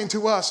what he's saying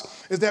to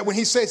us, is that when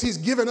he says he's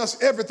given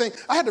us everything,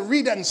 I had to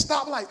read that and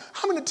stop, like,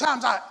 how many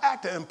times I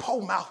acted and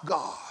po-mouth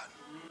God?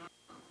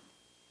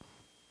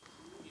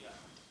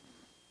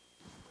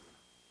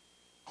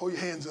 Hold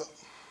your hands up.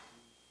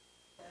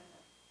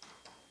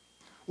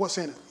 What's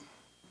in it?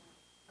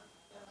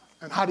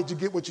 And how did you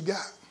get what you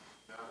got?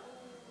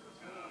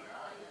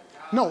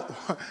 No.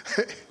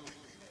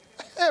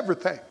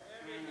 Everything.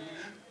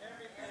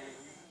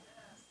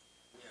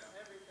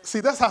 See,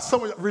 that's how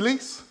some of y'all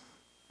release.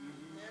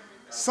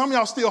 Some of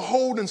y'all still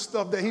holding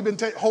stuff that he been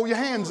taking. Hold your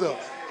hands up.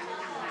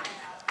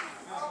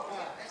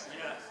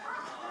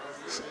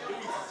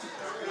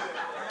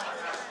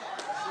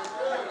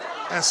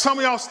 And some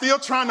of y'all still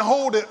trying to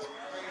hold it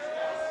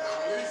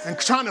and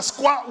trying to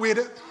squat with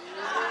it.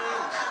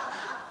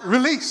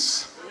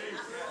 Release.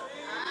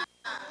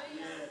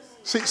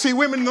 See,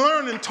 we've been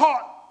learned and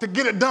taught to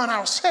get it done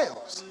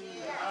ourselves.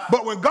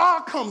 But when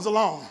God comes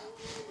along,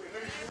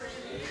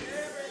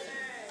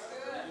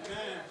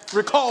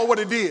 recall what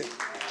he did.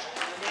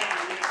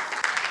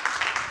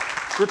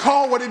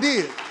 Recall what he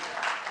did.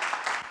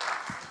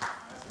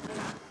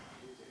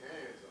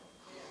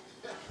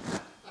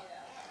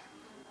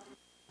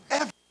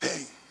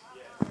 Everything.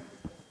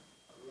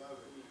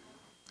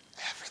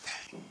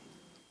 Everything.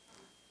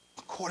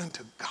 According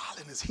to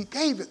godliness, he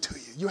gave it to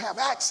you. You have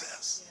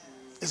access.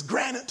 It's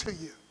granted to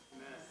you.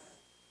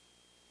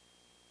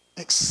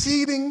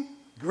 Exceeding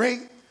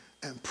great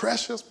and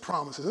precious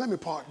promises. Let me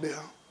park there.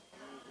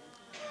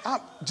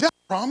 Just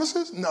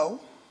promises? No.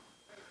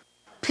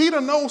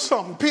 Peter knows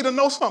something. Peter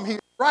knows something.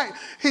 Right.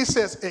 He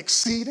says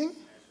exceeding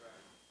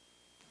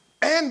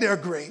and they're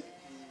great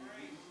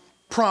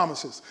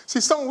promises. See,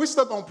 we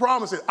stuck on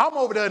promises. I'm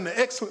over there in the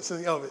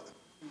excellency of it.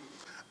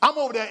 I'm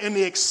over there in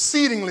the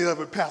exceedingly of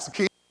it, Pastor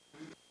Keith.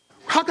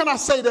 How can I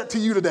say that to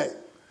you today?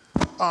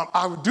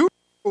 I do remember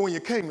when you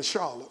came to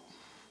Charlotte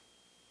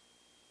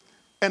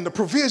and the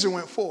provision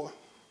went forth.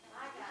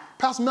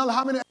 Pastor Miller,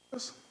 how many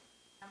acres?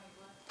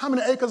 How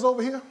many acres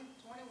over here?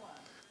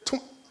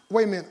 21.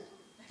 Wait a minute.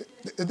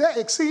 Is that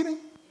exceeding?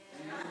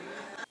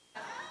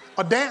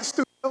 A dance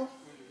studio? Oh,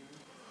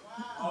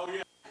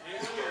 yeah.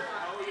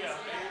 Oh, yeah.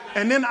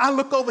 And then I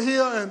look over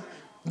here and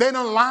they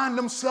done lined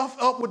themselves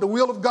up with the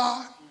will of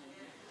God.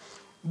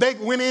 They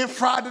went in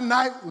Friday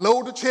night,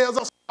 load the chairs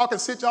up so y'all can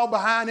sit y'all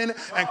behind in it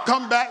and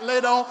come back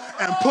later on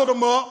and put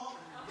them up.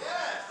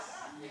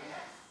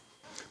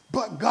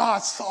 But God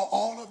saw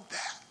all of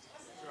that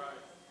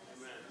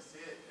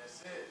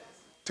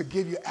to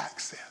give you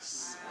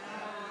access.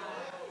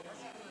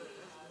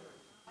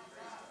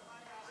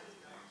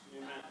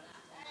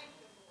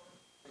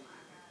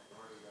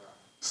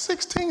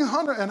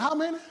 1,600 and how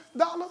many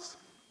dollars?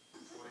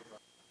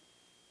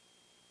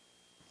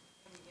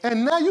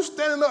 And now you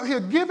standing up here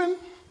giving.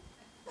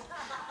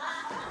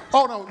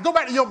 Oh no, go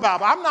back to your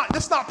Bible.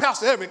 This is not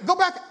Pastor Evan. Go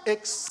back,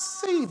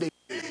 exceeding.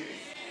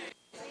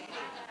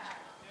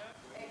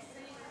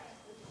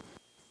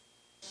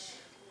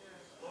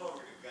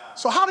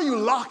 So how do you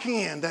lock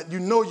in that you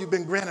know you've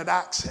been granted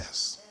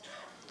access?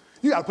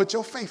 You got to put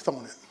your faith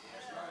on it.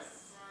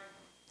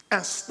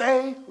 And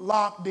stay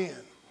locked in.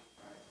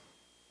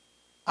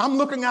 I'm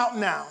looking out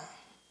now.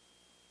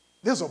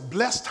 There's a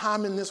blessed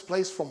time in this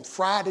place from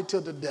Friday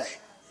till today.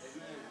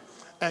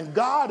 And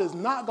God is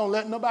not going to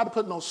let nobody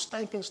put no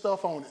stinking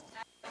stuff on it.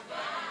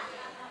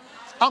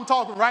 I'm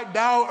talking right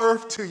down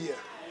earth to you.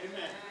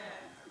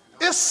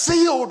 It's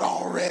sealed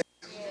already.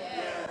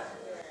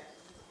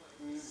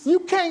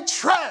 You can't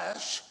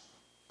trash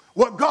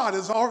what God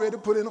has already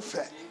put in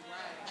effect.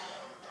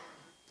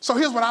 So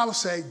here's what I would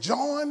say.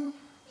 Join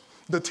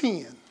the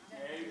 10.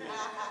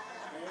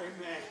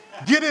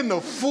 Get in the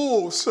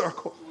full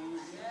circle.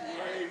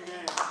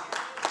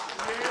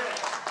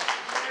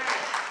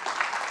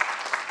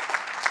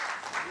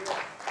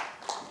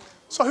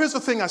 So here's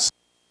the thing I say,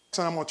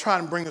 and I'm going to try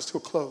and bring this to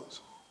a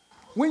close.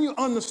 When you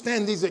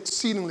understand these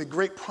exceedingly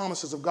great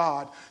promises of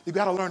God, you've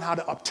got to learn how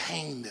to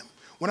obtain them.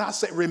 When I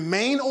say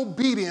remain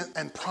obedient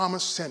and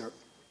promise-centered,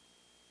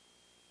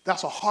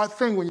 that's a hard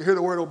thing when you hear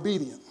the word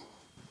obedient.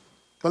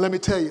 But let me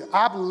tell you,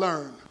 I've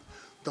learned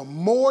the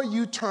more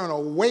you turn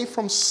away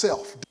from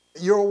self,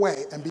 your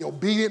way, and be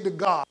obedient to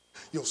God,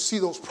 you'll see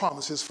those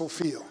promises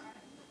fulfilled.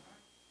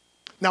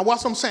 Now,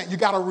 watch what I'm saying. You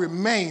got to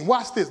remain.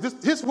 Watch this.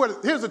 Here's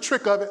the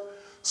trick of it.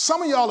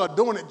 Some of y'all are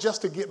doing it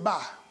just to get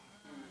by.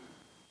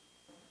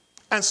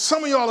 And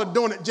some of y'all are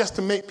doing it just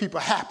to make people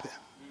happy.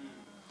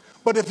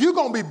 But if you're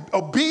going to be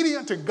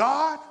obedient to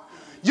God,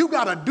 you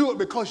got to do it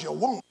because you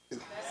want to.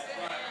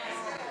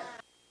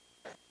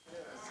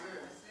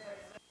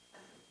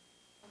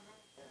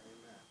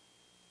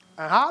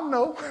 And I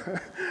know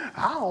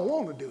I don't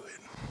want to do it.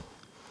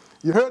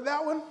 You heard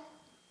that one?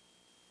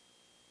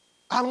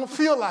 I don't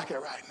feel like it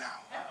right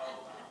now.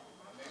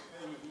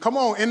 Come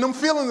on, in them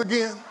feelings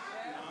again.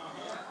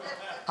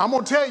 I'm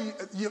going to tell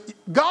you,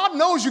 God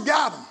knows you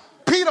got them.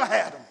 Peter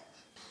had them.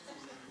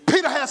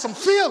 Peter had some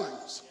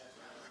feelings.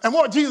 And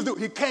what did Jesus do?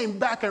 He came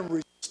back and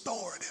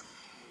restored him.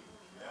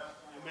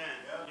 Amen.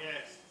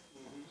 Yes.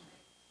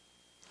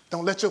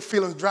 Don't let your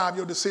feelings drive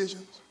your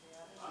decisions.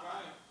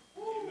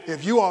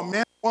 If you are a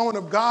man or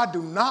woman of God,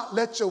 do not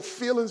let your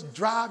feelings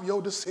drive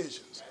your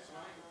decisions.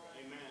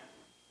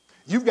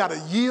 You've got to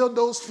yield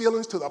those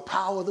feelings to the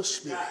power of the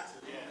Spirit.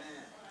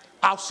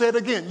 I'll say it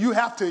again. You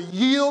have to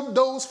yield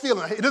those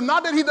feelings. It is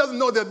not that he doesn't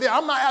know they're there.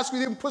 I'm not asking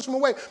you to push them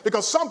away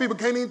because some people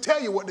can't even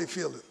tell you what they're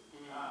feeling.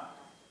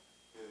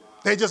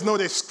 They just know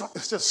it's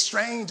just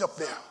strange up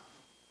there.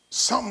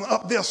 Something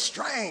up there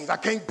strange. I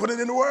can't put it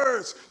into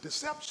words.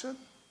 Deception.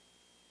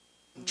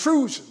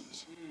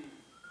 Intrusions.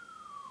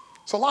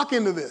 So lock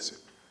into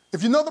this.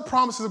 If you know the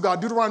promises of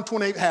God, Deuteronomy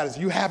 28 has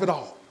it. You have it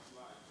all.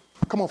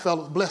 Come on,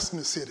 fellas. Bless in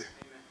the city.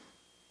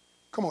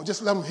 Come on,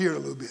 just let them hear it a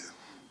little bit.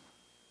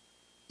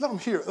 Let them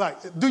hear it.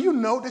 Like, do you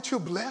know that you're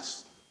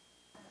blessed?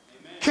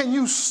 Amen. Can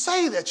you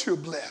say that you're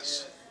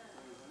blessed?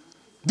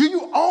 Do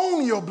you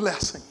own your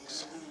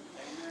blessings?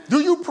 Do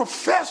you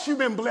profess you've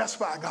been blessed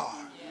by God?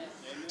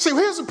 See,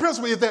 here's the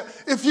principle is that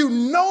if you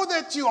know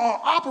that you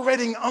are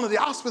operating under the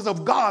auspices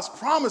of God's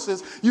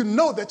promises, you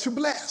know that you're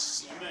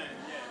blessed. Amen.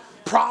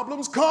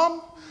 Problems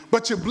come,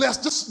 but you're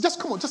blessed. Just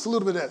come on, just a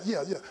little bit of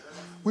that. Yeah.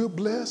 We're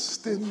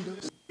blessed in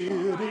the city.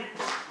 We're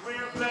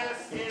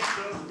blessed in the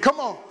city. Come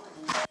on.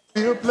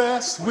 We're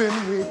blessed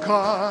when we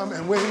come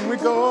and when we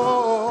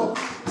go.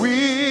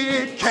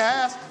 We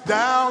cast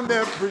down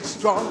every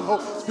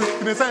stronghold.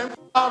 Sickness and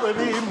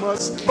poverty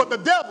must, but the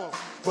devil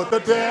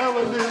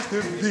is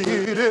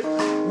defeated.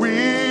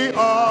 We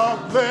are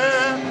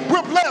blessed.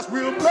 We're blessed.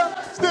 We're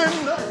blessed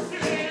in the.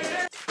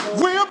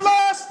 We're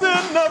blessed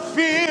in the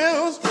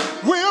fields.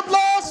 We're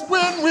blessed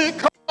when we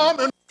come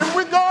and when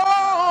we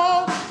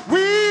go.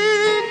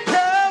 We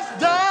cast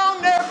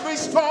down every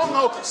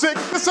stronghold.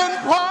 Sickness and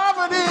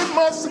poverty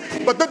must,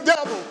 but the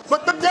devil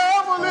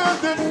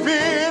is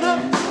defeated.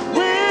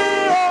 We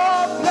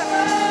are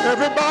blessed.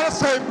 Everybody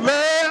say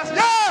blessed.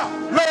 Yeah,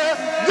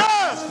 blessed.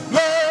 Yes,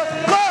 blessed.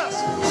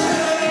 Blessed.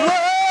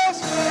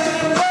 Blessed.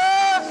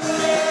 Blessed.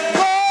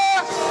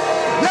 Blessed.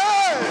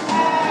 Yeah.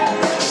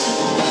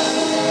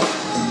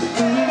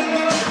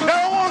 They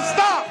don't want to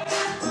stop.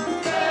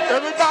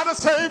 Everybody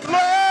say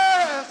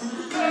blessed.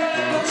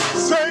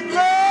 Say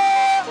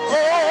blessed.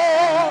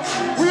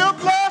 Oh, we are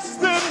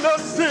blessed in the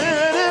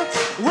city.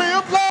 We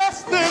are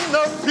blessed in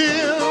the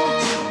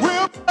field. We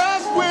are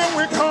blessed when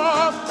we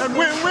come and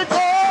when we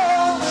go.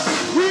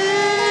 We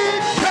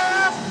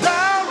cast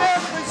down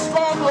every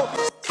stronghold.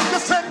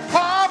 Sickness and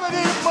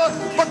poverty,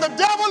 but the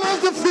devil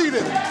is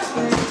defeated.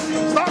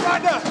 Stop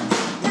right there.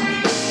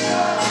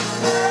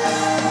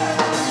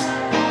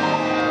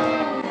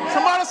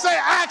 Somebody say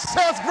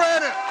access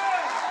granted.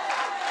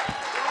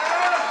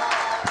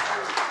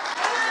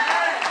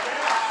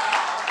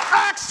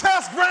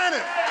 Access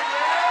granted.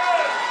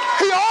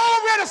 He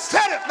already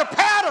set it, the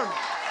pattern.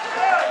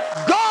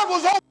 God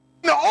was over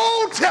in the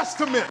Old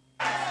Testament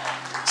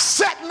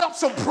setting up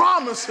some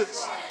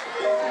promises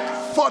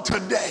for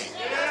today.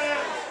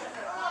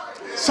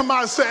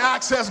 Somebody say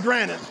access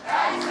granted.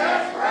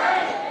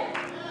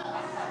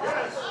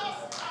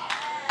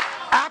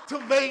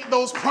 Activate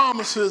those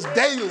promises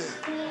daily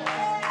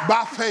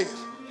by faith.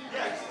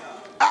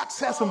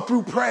 Access them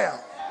through prayer.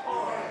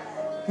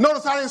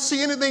 Notice I didn't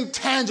see anything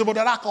tangible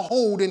that I could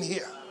hold in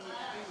here.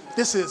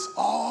 This is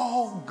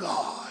all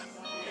God.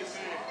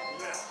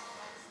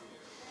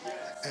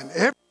 And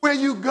everywhere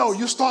you go,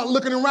 you start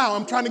looking around.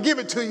 I'm trying to give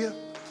it to you.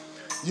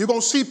 You're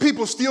going to see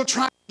people still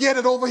trying to get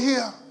it over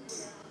here.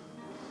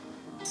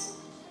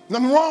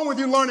 Nothing wrong with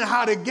you learning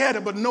how to get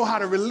it, but know how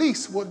to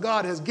release what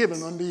God has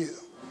given unto you.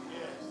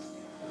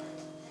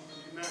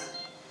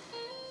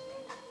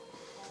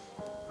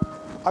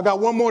 I got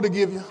one more to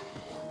give you.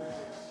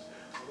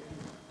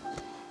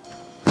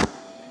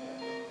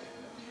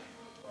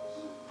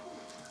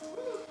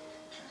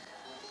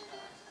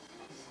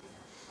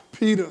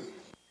 Peter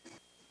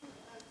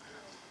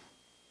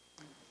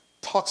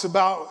talks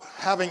about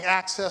having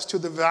access to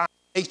the divine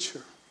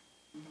nature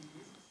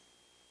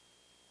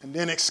and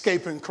then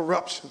escaping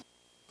corruption.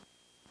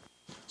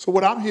 So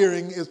what I'm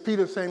hearing is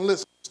Peter saying,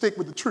 listen, stick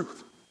with the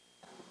truth.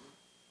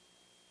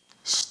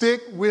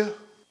 Stick with.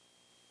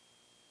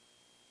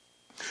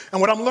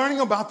 And what I'm learning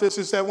about this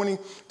is that when he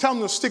tells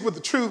them to stick with the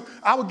truth,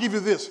 I will give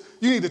you this.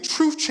 You need to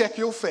truth check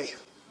your faith.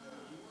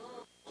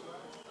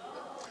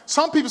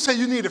 Some people say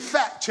you need to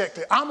fact check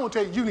it. I'm going to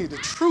tell you, you need to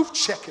truth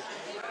check it.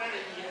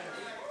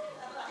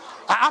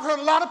 I've heard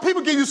a lot of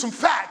people give you some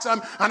facts,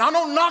 and I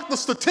don't knock the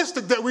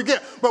statistic that we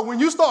get, but when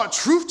you start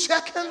truth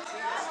checking,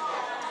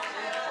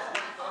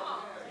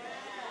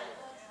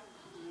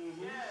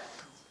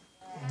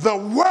 the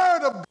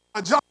word of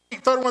God, John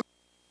 8:31,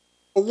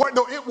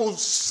 it will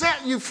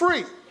set you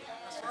free.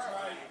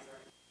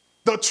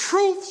 The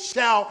truth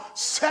shall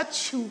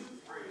set you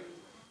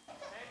free.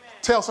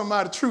 Tell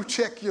somebody, truth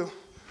check you.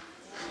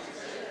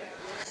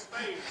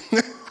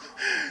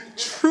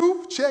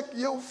 Truth check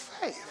your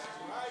faith.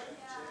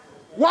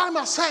 Why am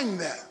I saying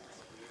that?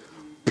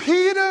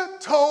 Peter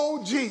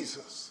told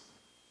Jesus,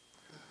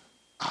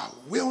 I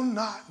will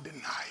not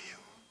deny you.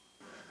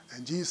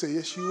 And Jesus said,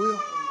 yes, you will.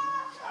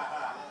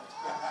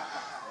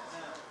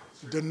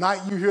 The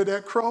night you hear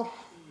that crow,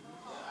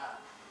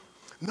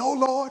 no,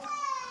 Lord,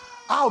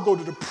 I'll go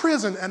to the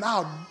prison and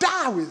I'll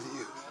die with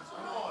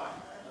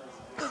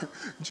you.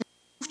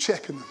 Jesus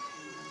checking them.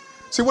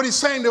 See, what he's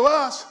saying to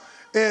us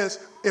is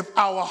if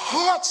our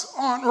hearts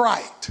aren't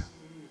right,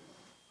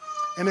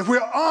 and if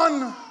we're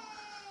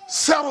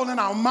unsettled in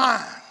our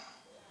mind,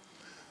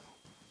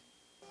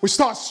 we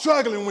start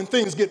struggling when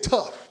things get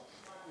tough.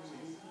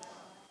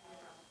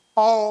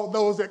 All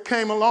those that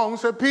came along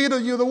said, Peter,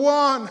 you're the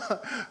one.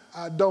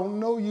 I don't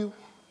know you.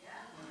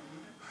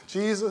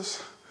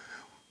 Jesus,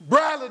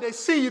 Bradley, they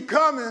see you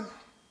coming,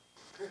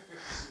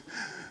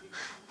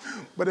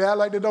 but they act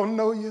like they don't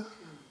know you.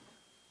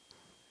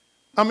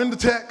 I'm in the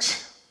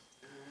text.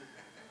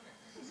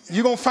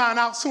 You're going to find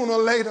out sooner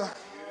or later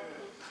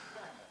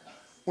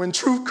when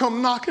truth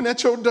come knocking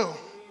at your door.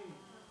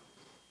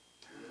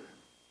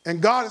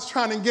 And God is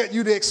trying to get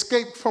you to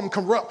escape from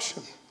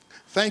corruption.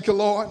 Thank you,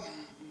 Lord.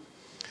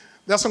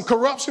 There's some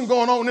corruption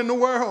going on in the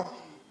world.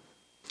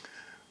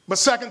 But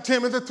 2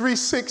 Timothy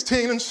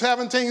 3:16 and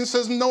 17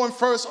 says, knowing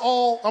first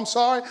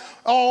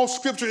all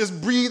scripture is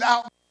breathed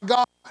out by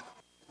God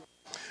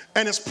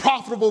and it's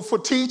profitable for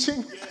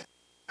teaching.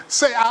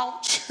 Say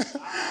ouch.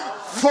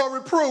 For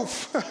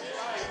reproof.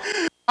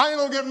 I ain't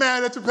gonna get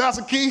mad at you,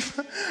 Pastor Keith.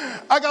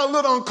 I got a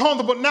little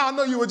uncomfortable, but now I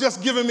know you were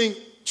just giving me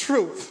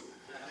truth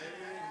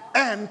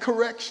and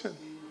correction.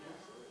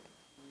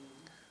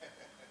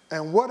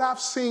 And what I've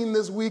seen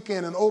this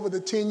weekend and over the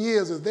 10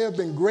 years is there have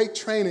been great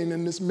training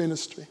in this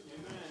ministry.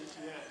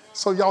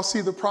 So y'all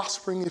see the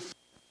prospering effect.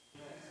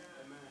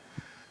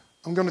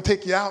 I'm going to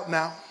take you out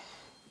now.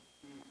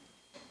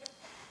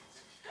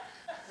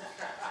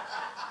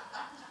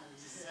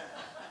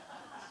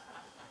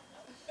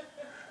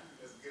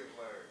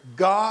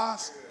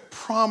 God's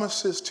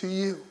promises to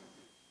you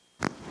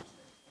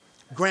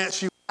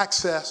grants you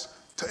access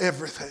to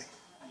everything.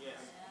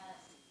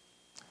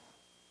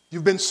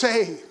 You've been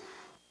saved,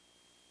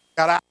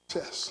 got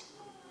access.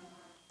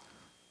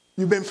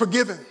 You've been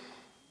forgiven,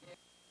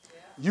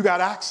 you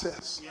got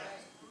access.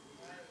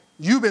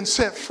 You've been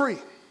set free,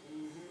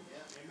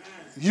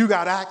 you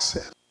got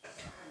access.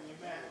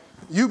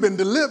 You've been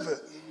delivered.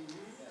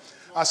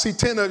 I see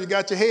 10 of you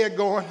got your head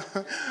going.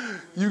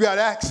 You got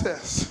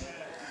access.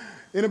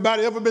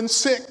 Anybody ever been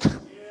sick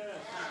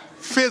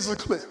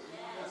physically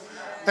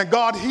and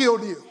God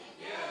healed you?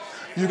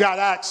 You got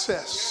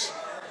access.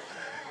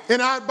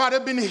 Anybody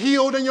been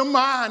healed in your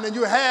mind and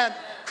you had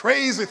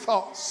crazy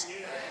thoughts,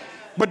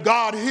 but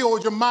God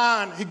healed your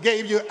mind? He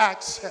gave you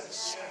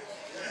access.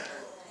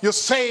 You're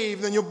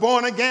saved and you're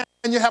born again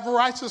and you have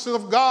righteousness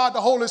of God.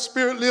 The Holy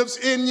Spirit lives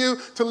in you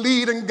to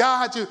lead and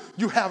guide you.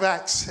 You have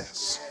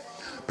access.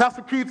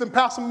 Pastor Keith and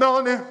Pastor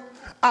Melanie,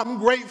 I'm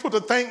grateful to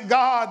thank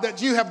God that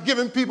you have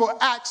given people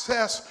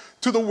access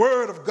to the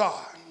Word of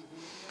God.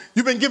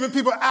 You've been giving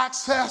people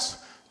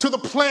access to the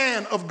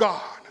plan of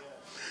God.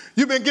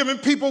 You've been giving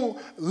people,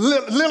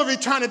 literally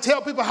trying to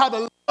tell people how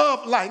to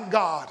love like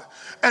God,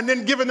 and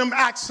then giving them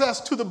access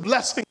to the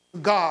blessing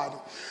of God.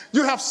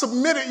 You have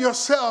submitted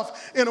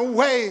yourself in a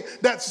way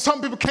that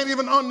some people can't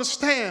even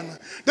understand.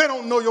 They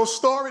don't know your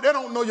story. They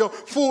don't know your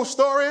full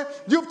story.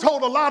 You've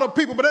told a lot of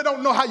people, but they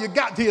don't know how you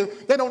got here.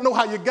 They don't know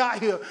how you got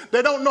here.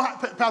 They don't know how,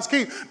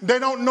 Pastor Keith, they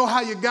don't know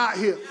how you got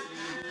here.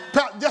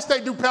 Yes,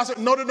 they do, Pastor.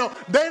 No, they don't.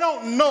 They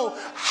don't know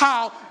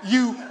how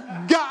you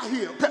got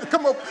here.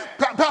 Come on,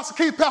 Pastor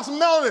Keith, Pastor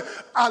Melanie.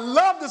 I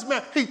love this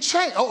man. He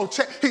changed.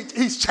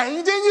 He's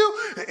changing you.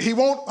 He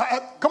won't.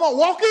 Come on,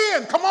 walk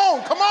in. Come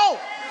on.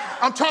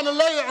 I'm trying to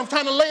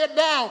lay it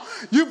down.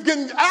 You've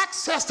given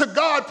access to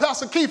God,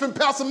 Pastor Keith and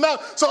Pastor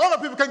Melanie, so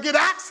other people can get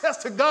access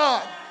to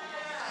God.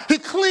 He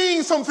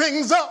cleans some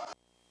things up.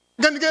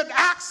 Going to get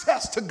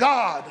access to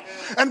God.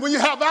 And when you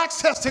have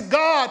access to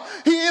God,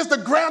 he is the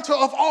grantor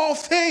of all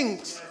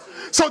things.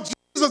 So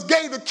Jesus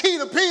gave the key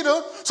to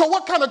Peter. So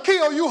what kind of key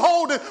are you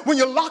holding when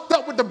you're locked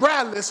up with the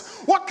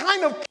Bradleys? What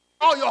kind of key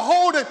are you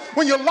holding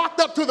when you're locked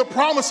up to the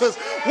promises?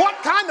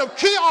 What kind of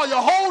key are you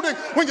holding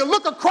when you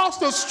look across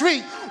the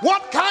street?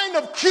 What kind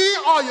of key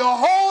are you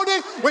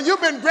holding when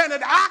you've been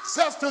granted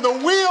access to the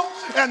will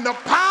and the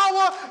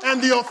power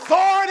and the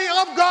authority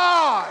of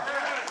God?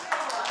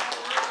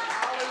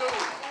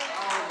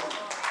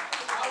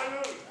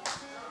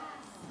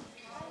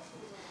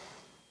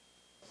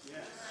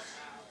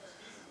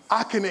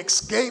 I can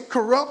escape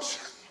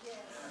corruption.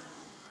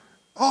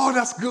 Oh,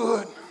 that's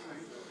good.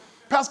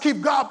 Pastor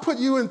Keith, God put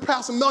you in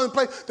Pastor Melanie's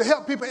place to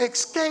help people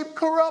escape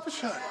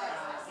corruption.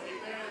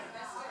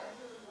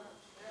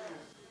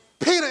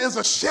 Peter is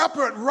a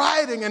shepherd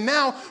riding, and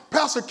now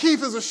Pastor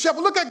Keith is a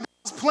shepherd. Look at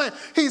God's plan.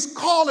 He's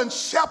calling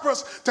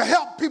shepherds to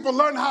help people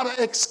learn how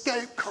to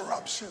escape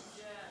corruption.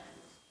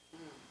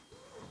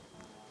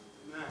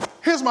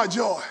 Here's my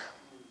joy.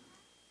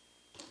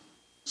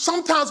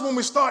 Sometimes when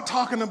we start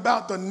talking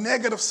about the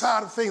negative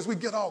side of things, we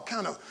get all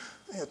kind of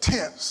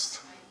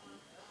tense.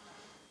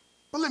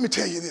 But let me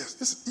tell you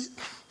this.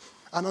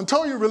 I done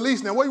told you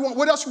release now.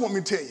 What else you want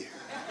me to tell you?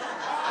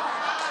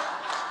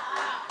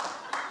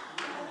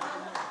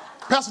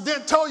 Pastor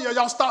Dent told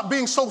y'all stop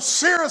being so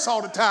serious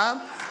all the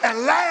time and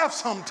laugh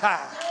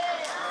sometimes.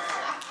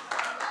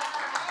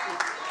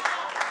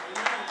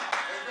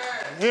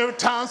 And every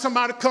time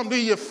somebody come to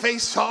you, your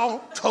face all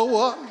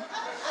tore up,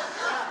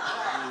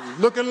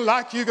 looking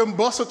like you can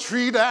bust a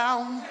tree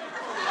down.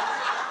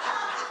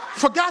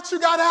 Forgot you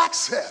got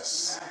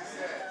access.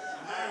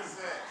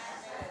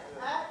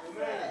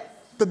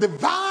 The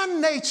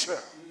divine nature.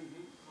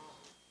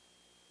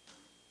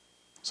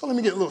 So let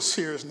me get a little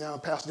serious now,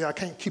 Pastor. I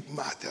can't keep them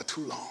out there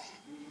too long.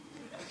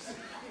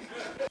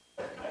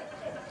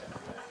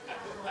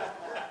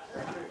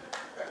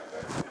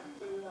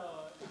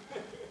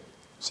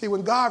 See,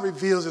 when God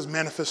reveals his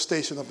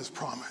manifestation of his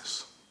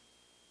promise,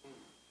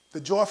 the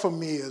joy for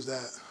me is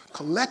that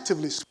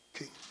collectively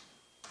speaking,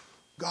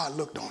 God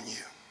looked on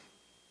you.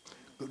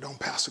 Looked on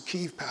Pastor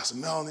Keith, Pastor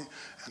Melanie,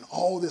 and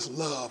all this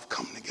love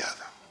coming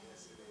together.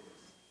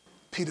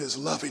 Peter is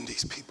loving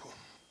these people.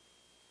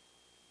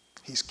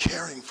 He's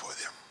caring for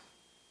them.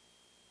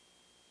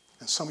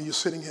 And some of you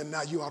sitting here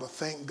now, you ought to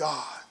thank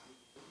God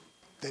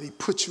that he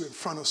put you in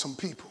front of some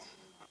people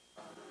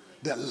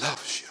that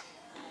loves you.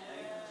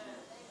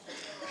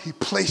 He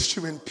placed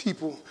you in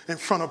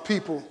front of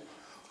people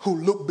who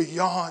look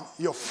beyond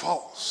your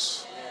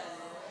faults.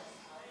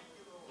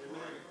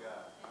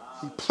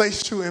 He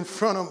placed you in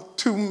front of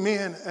two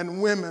men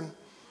and women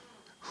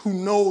who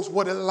knows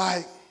what it's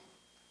like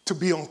to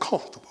be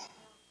uncomfortable.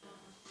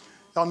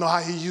 Y'all know how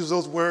he used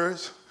those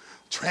words?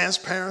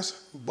 Transparent,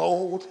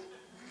 bold.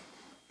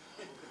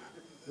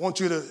 Want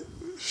you to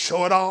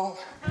show it all.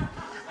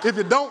 If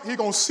you don't, he's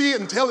going to see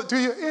it and tell it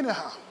to you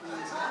anyhow.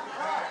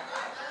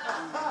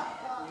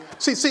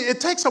 See,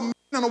 it takes a man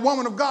and a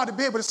woman of God to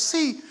be able to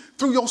see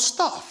through your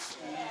stuff.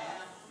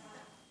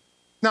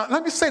 Now,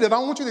 let me say that. I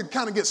don't want you to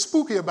kind of get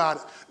spooky about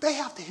it. They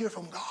have to hear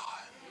from God.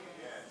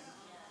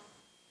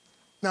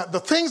 Now,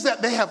 the things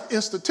that they have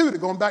instituted,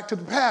 going back to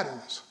the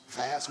patterns,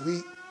 fast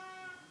week,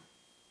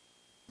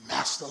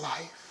 master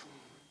life,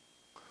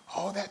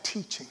 all that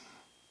teaching.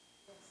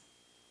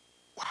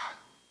 Why?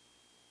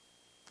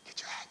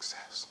 Get your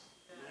access.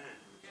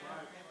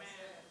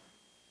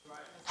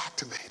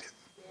 Activate it.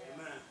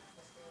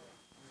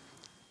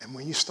 And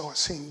when you start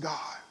seeing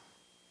God,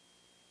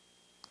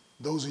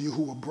 those of you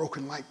who were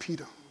broken like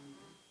Peter,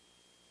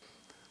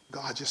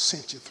 God just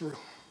sent you through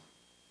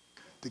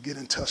to get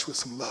in touch with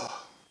some love.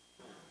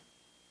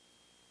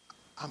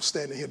 I'm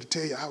standing here to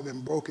tell you I've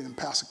been broken and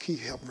Pastor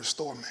Keith helped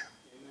restore me.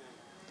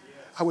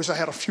 I wish I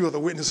had a few other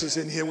witnesses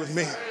in here with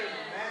me.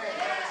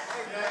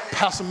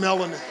 Pastor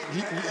Melanie,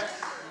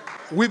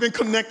 we've been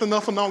connected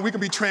enough and on we can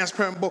be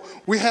transparent, but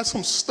we had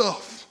some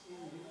stuff.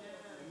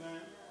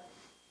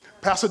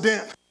 Pastor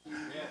Dent,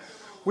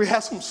 we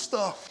had some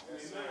stuff.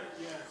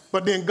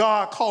 But then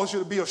God calls you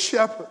to be a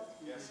shepherd.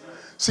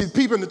 See,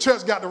 people in the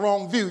church got the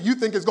wrong view. You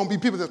think it's going to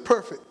be people that's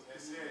perfect.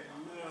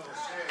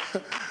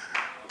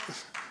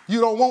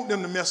 You don't want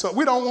them to mess up.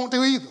 We don't want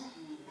to either.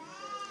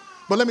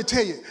 But let me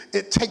tell you,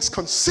 it takes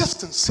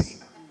consistency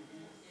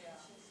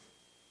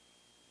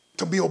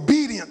to be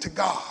obedient to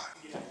God.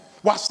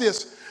 Watch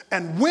this.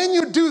 And when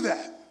you do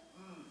that,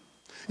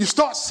 you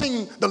start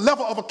seeing the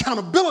level of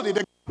accountability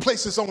that God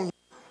places on you.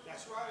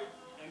 That's right.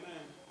 Amen.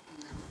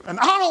 And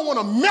I don't want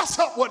to mess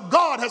up what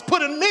God has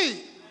put in me.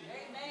 Amen.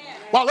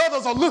 While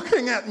others are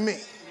looking at me.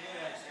 Yes.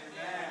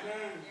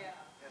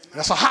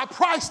 That's a high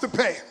price to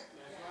pay.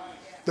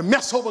 To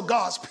mess over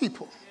God's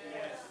people.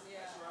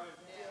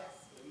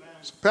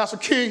 So Pastor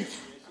Keith,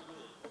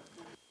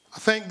 I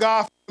thank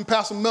God for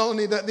Pastor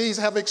Melanie that these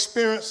have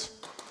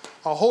experienced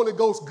a Holy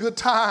Ghost good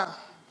time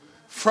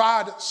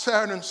Friday,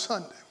 Saturday, and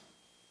Sunday.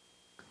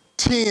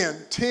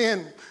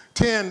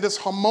 10, this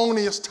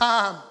harmonious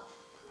time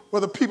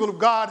where the people of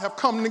God have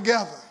come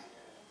together.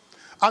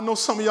 I know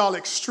some of y'all are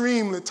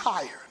extremely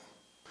tired,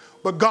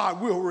 but God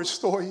will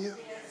restore you.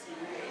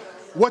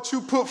 What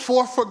you put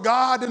forth for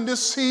God in this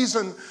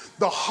season,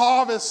 the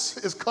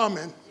harvest is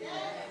coming.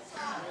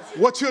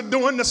 What you're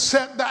doing to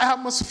set the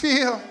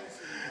atmosphere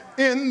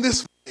in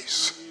this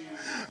place,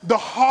 the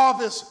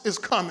harvest is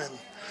coming.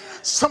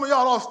 Some of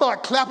y'all all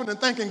start clapping and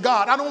thanking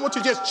God. I don't want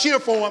you to just cheer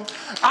for him.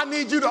 I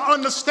need you to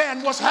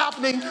understand what's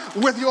happening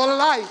with your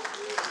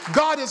life.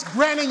 God is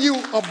granting you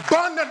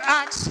abundant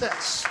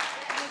access.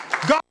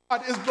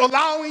 God is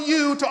allowing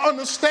you to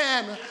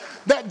understand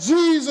that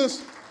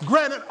Jesus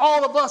granted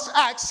all of us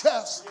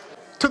access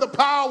to the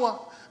power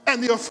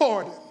and the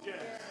authority.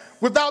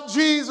 Without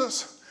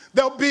Jesus,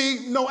 there'll be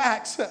no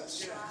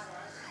access.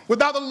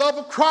 Without the love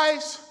of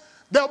Christ,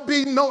 there'll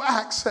be no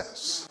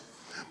access.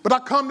 But I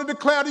come to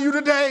declare to you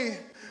today,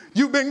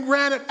 you've been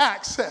granted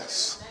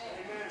access.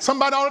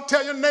 Somebody ought to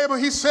tell your neighbor,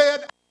 he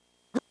said,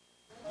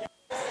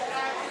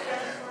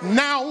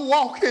 now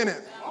walk in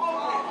it.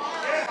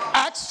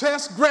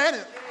 Access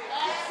granted.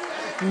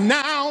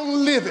 Now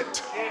live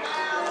it.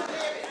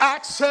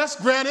 Access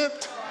granted.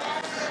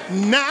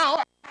 Now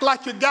act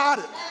like you got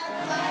it.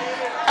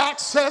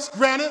 Access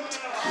granted.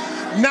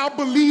 Now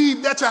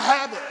believe that you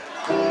have it.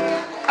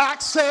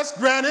 Access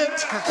granted.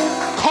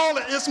 Call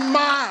it, it's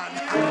mine.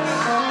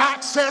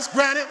 Access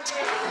granted.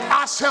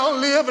 I shall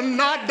live and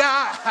not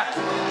die.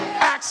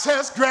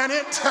 Access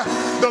granted.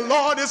 The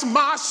Lord is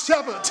my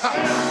shepherd.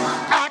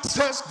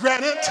 Access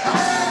granted.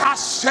 I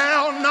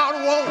shall not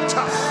want.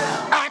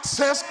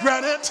 Access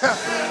granted.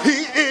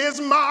 He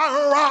is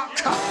my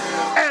rock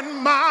and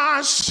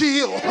my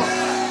shield.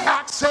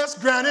 Access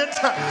granted.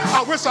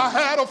 I wish I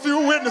had a few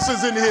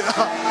witnesses in here.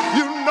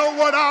 You know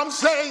what I'm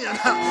saying.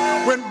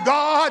 When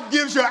God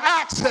gives you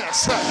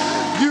access,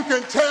 you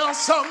can tell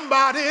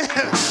somebody,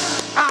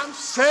 I'm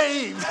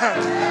saved,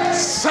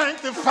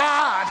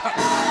 sanctified,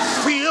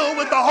 filled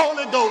with the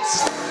Holy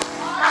Ghost.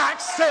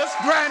 Access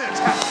granted.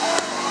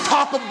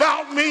 Talk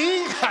about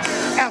me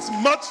as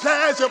much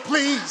as you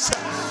please.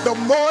 The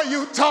more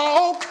you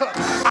talk,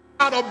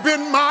 I'd have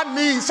been my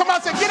knees.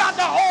 Somebody said, get out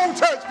the old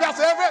church,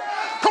 Pastor Everett.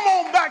 Come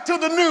on back to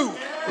the new.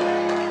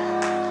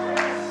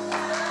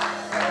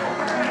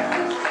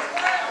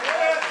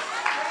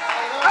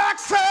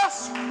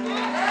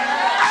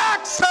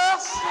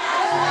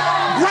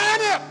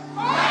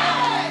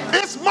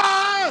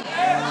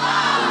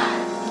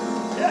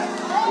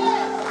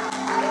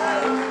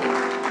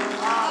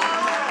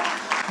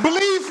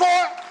 Believe for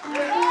it.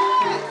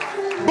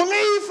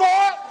 Believe for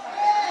it.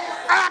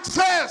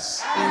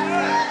 Access.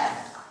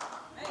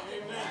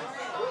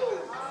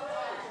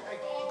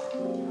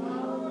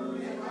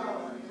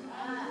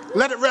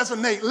 Let it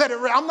resonate.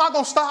 I'm not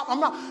going to stop.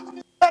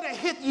 Let it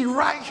hit you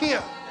right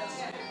here.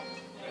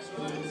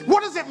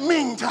 What does it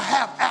mean to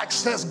have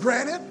access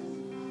granted?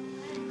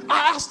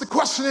 I asked the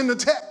question in the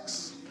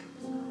text.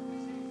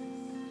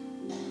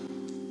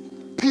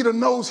 Peter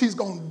knows he's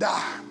going to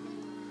die.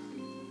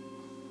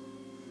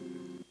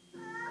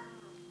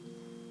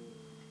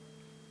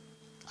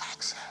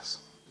 Access.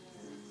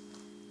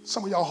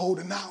 Some of y'all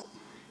holding out.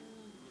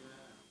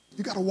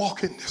 You got to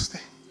walk in this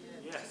thing.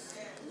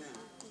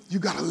 You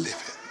got to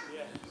live it.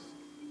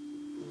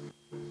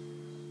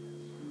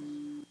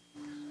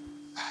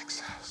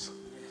 Access.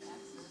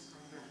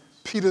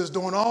 Peter's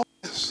doing all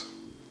this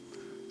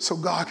so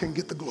God can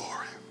get the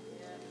glory.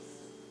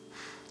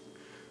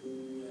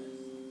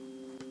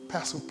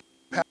 Pastor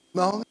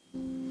Melanie,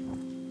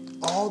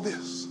 all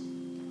this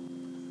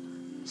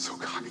so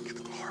God can get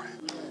the glory.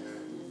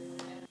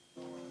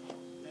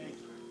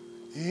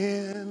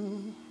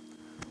 In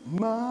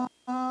my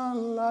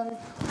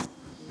life,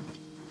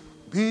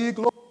 be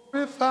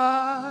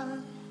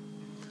glorified,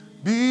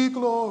 be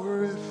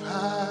glorified.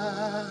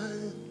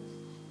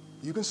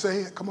 You can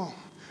say it, come on.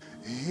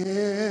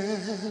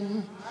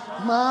 In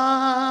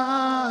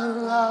my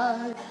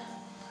life,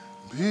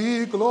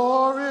 be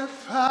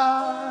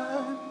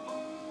glorified,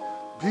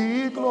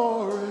 be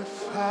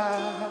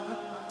glorified.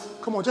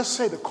 Come on, just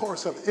say the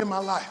chorus of it. In my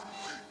life.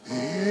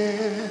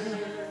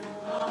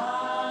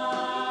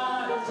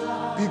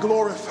 Be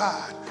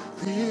glorified,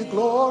 be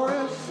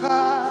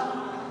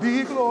glorified,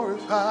 be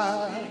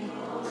glorified.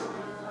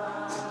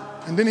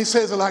 And then he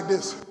says it like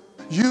this.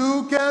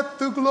 You get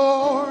the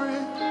glory,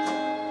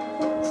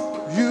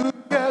 you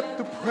get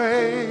the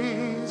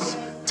praise.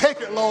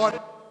 Take it, Lord.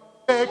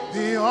 Take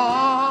the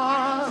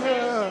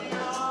honor.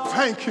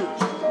 Thank you.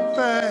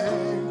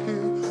 Thank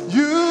you.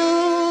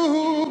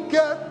 You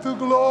get the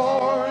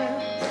glory.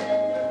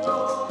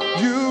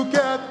 You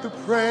get the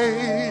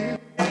praise.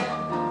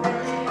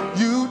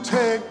 You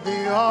take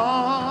the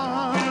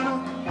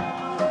honor.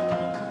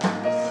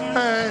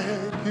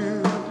 Thank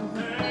you.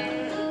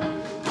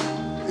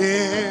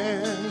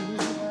 In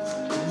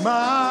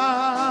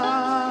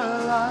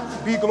my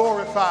life, be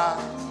glorified.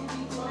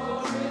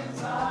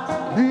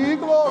 Be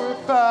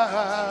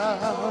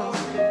glorified.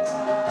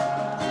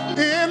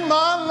 In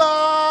my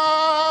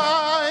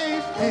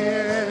life,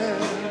 in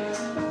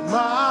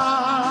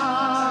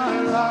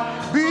my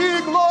life,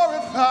 be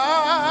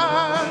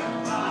glorified,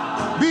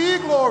 be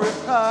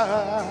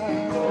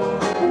glorified.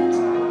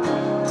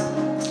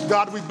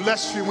 God, we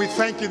bless you and we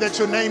thank you that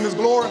your name is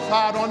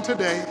glorified on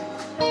today.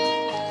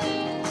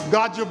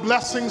 God, your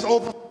blessings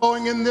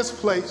overflowing in this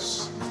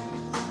place.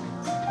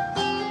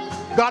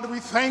 God, we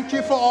thank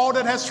you for all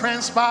that has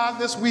transpired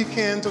this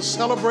weekend to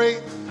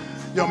celebrate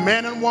your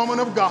man and woman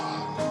of God.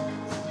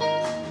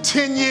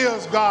 10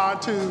 years,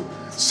 God, to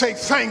say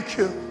thank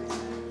you.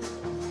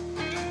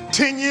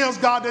 10 years,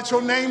 God, that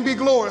your name be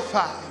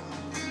glorified.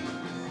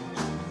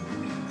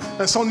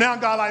 And so now,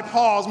 God, I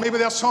pause. Maybe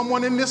there's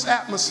someone in this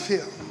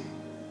atmosphere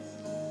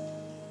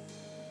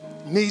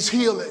needs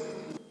healing.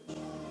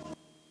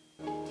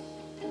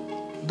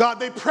 God,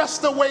 they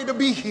pressed their way to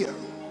be here.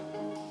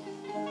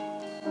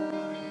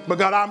 But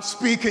God, I'm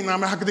speaking,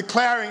 I'm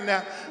declaring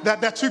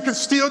that you can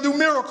still do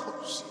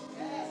miracles.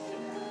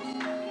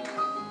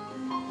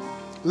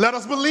 Let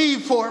us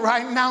believe for it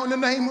right now in the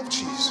name of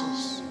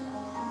Jesus.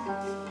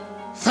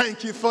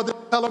 Thank you for the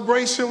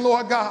celebration,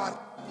 Lord God,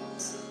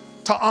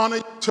 to honor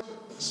your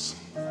service.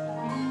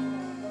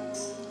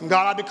 And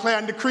God, I declare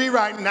and decree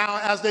right now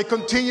as they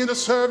continue to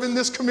serve in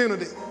this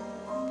community,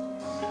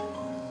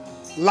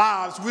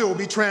 lives will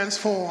be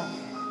transformed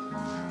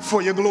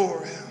for your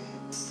glory.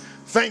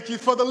 Thank you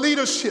for the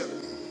leadership.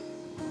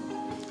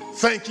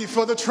 Thank you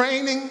for the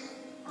training.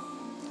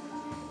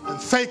 And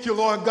thank you,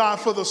 Lord God,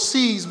 for the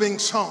seeds being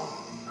sown.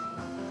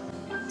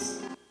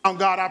 Now,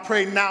 God, I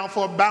pray now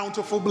for a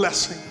bountiful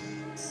blessing.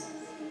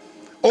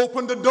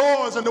 Open the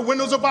doors and the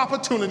windows of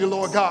opportunity,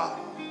 Lord God.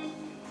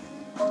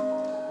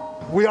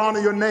 We honor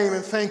your name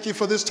and thank you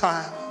for this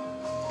time.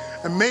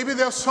 And maybe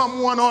there's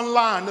someone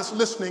online that's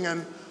listening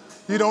and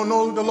you don't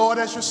know the Lord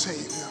as your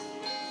Savior.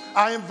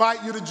 I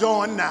invite you to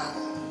join now.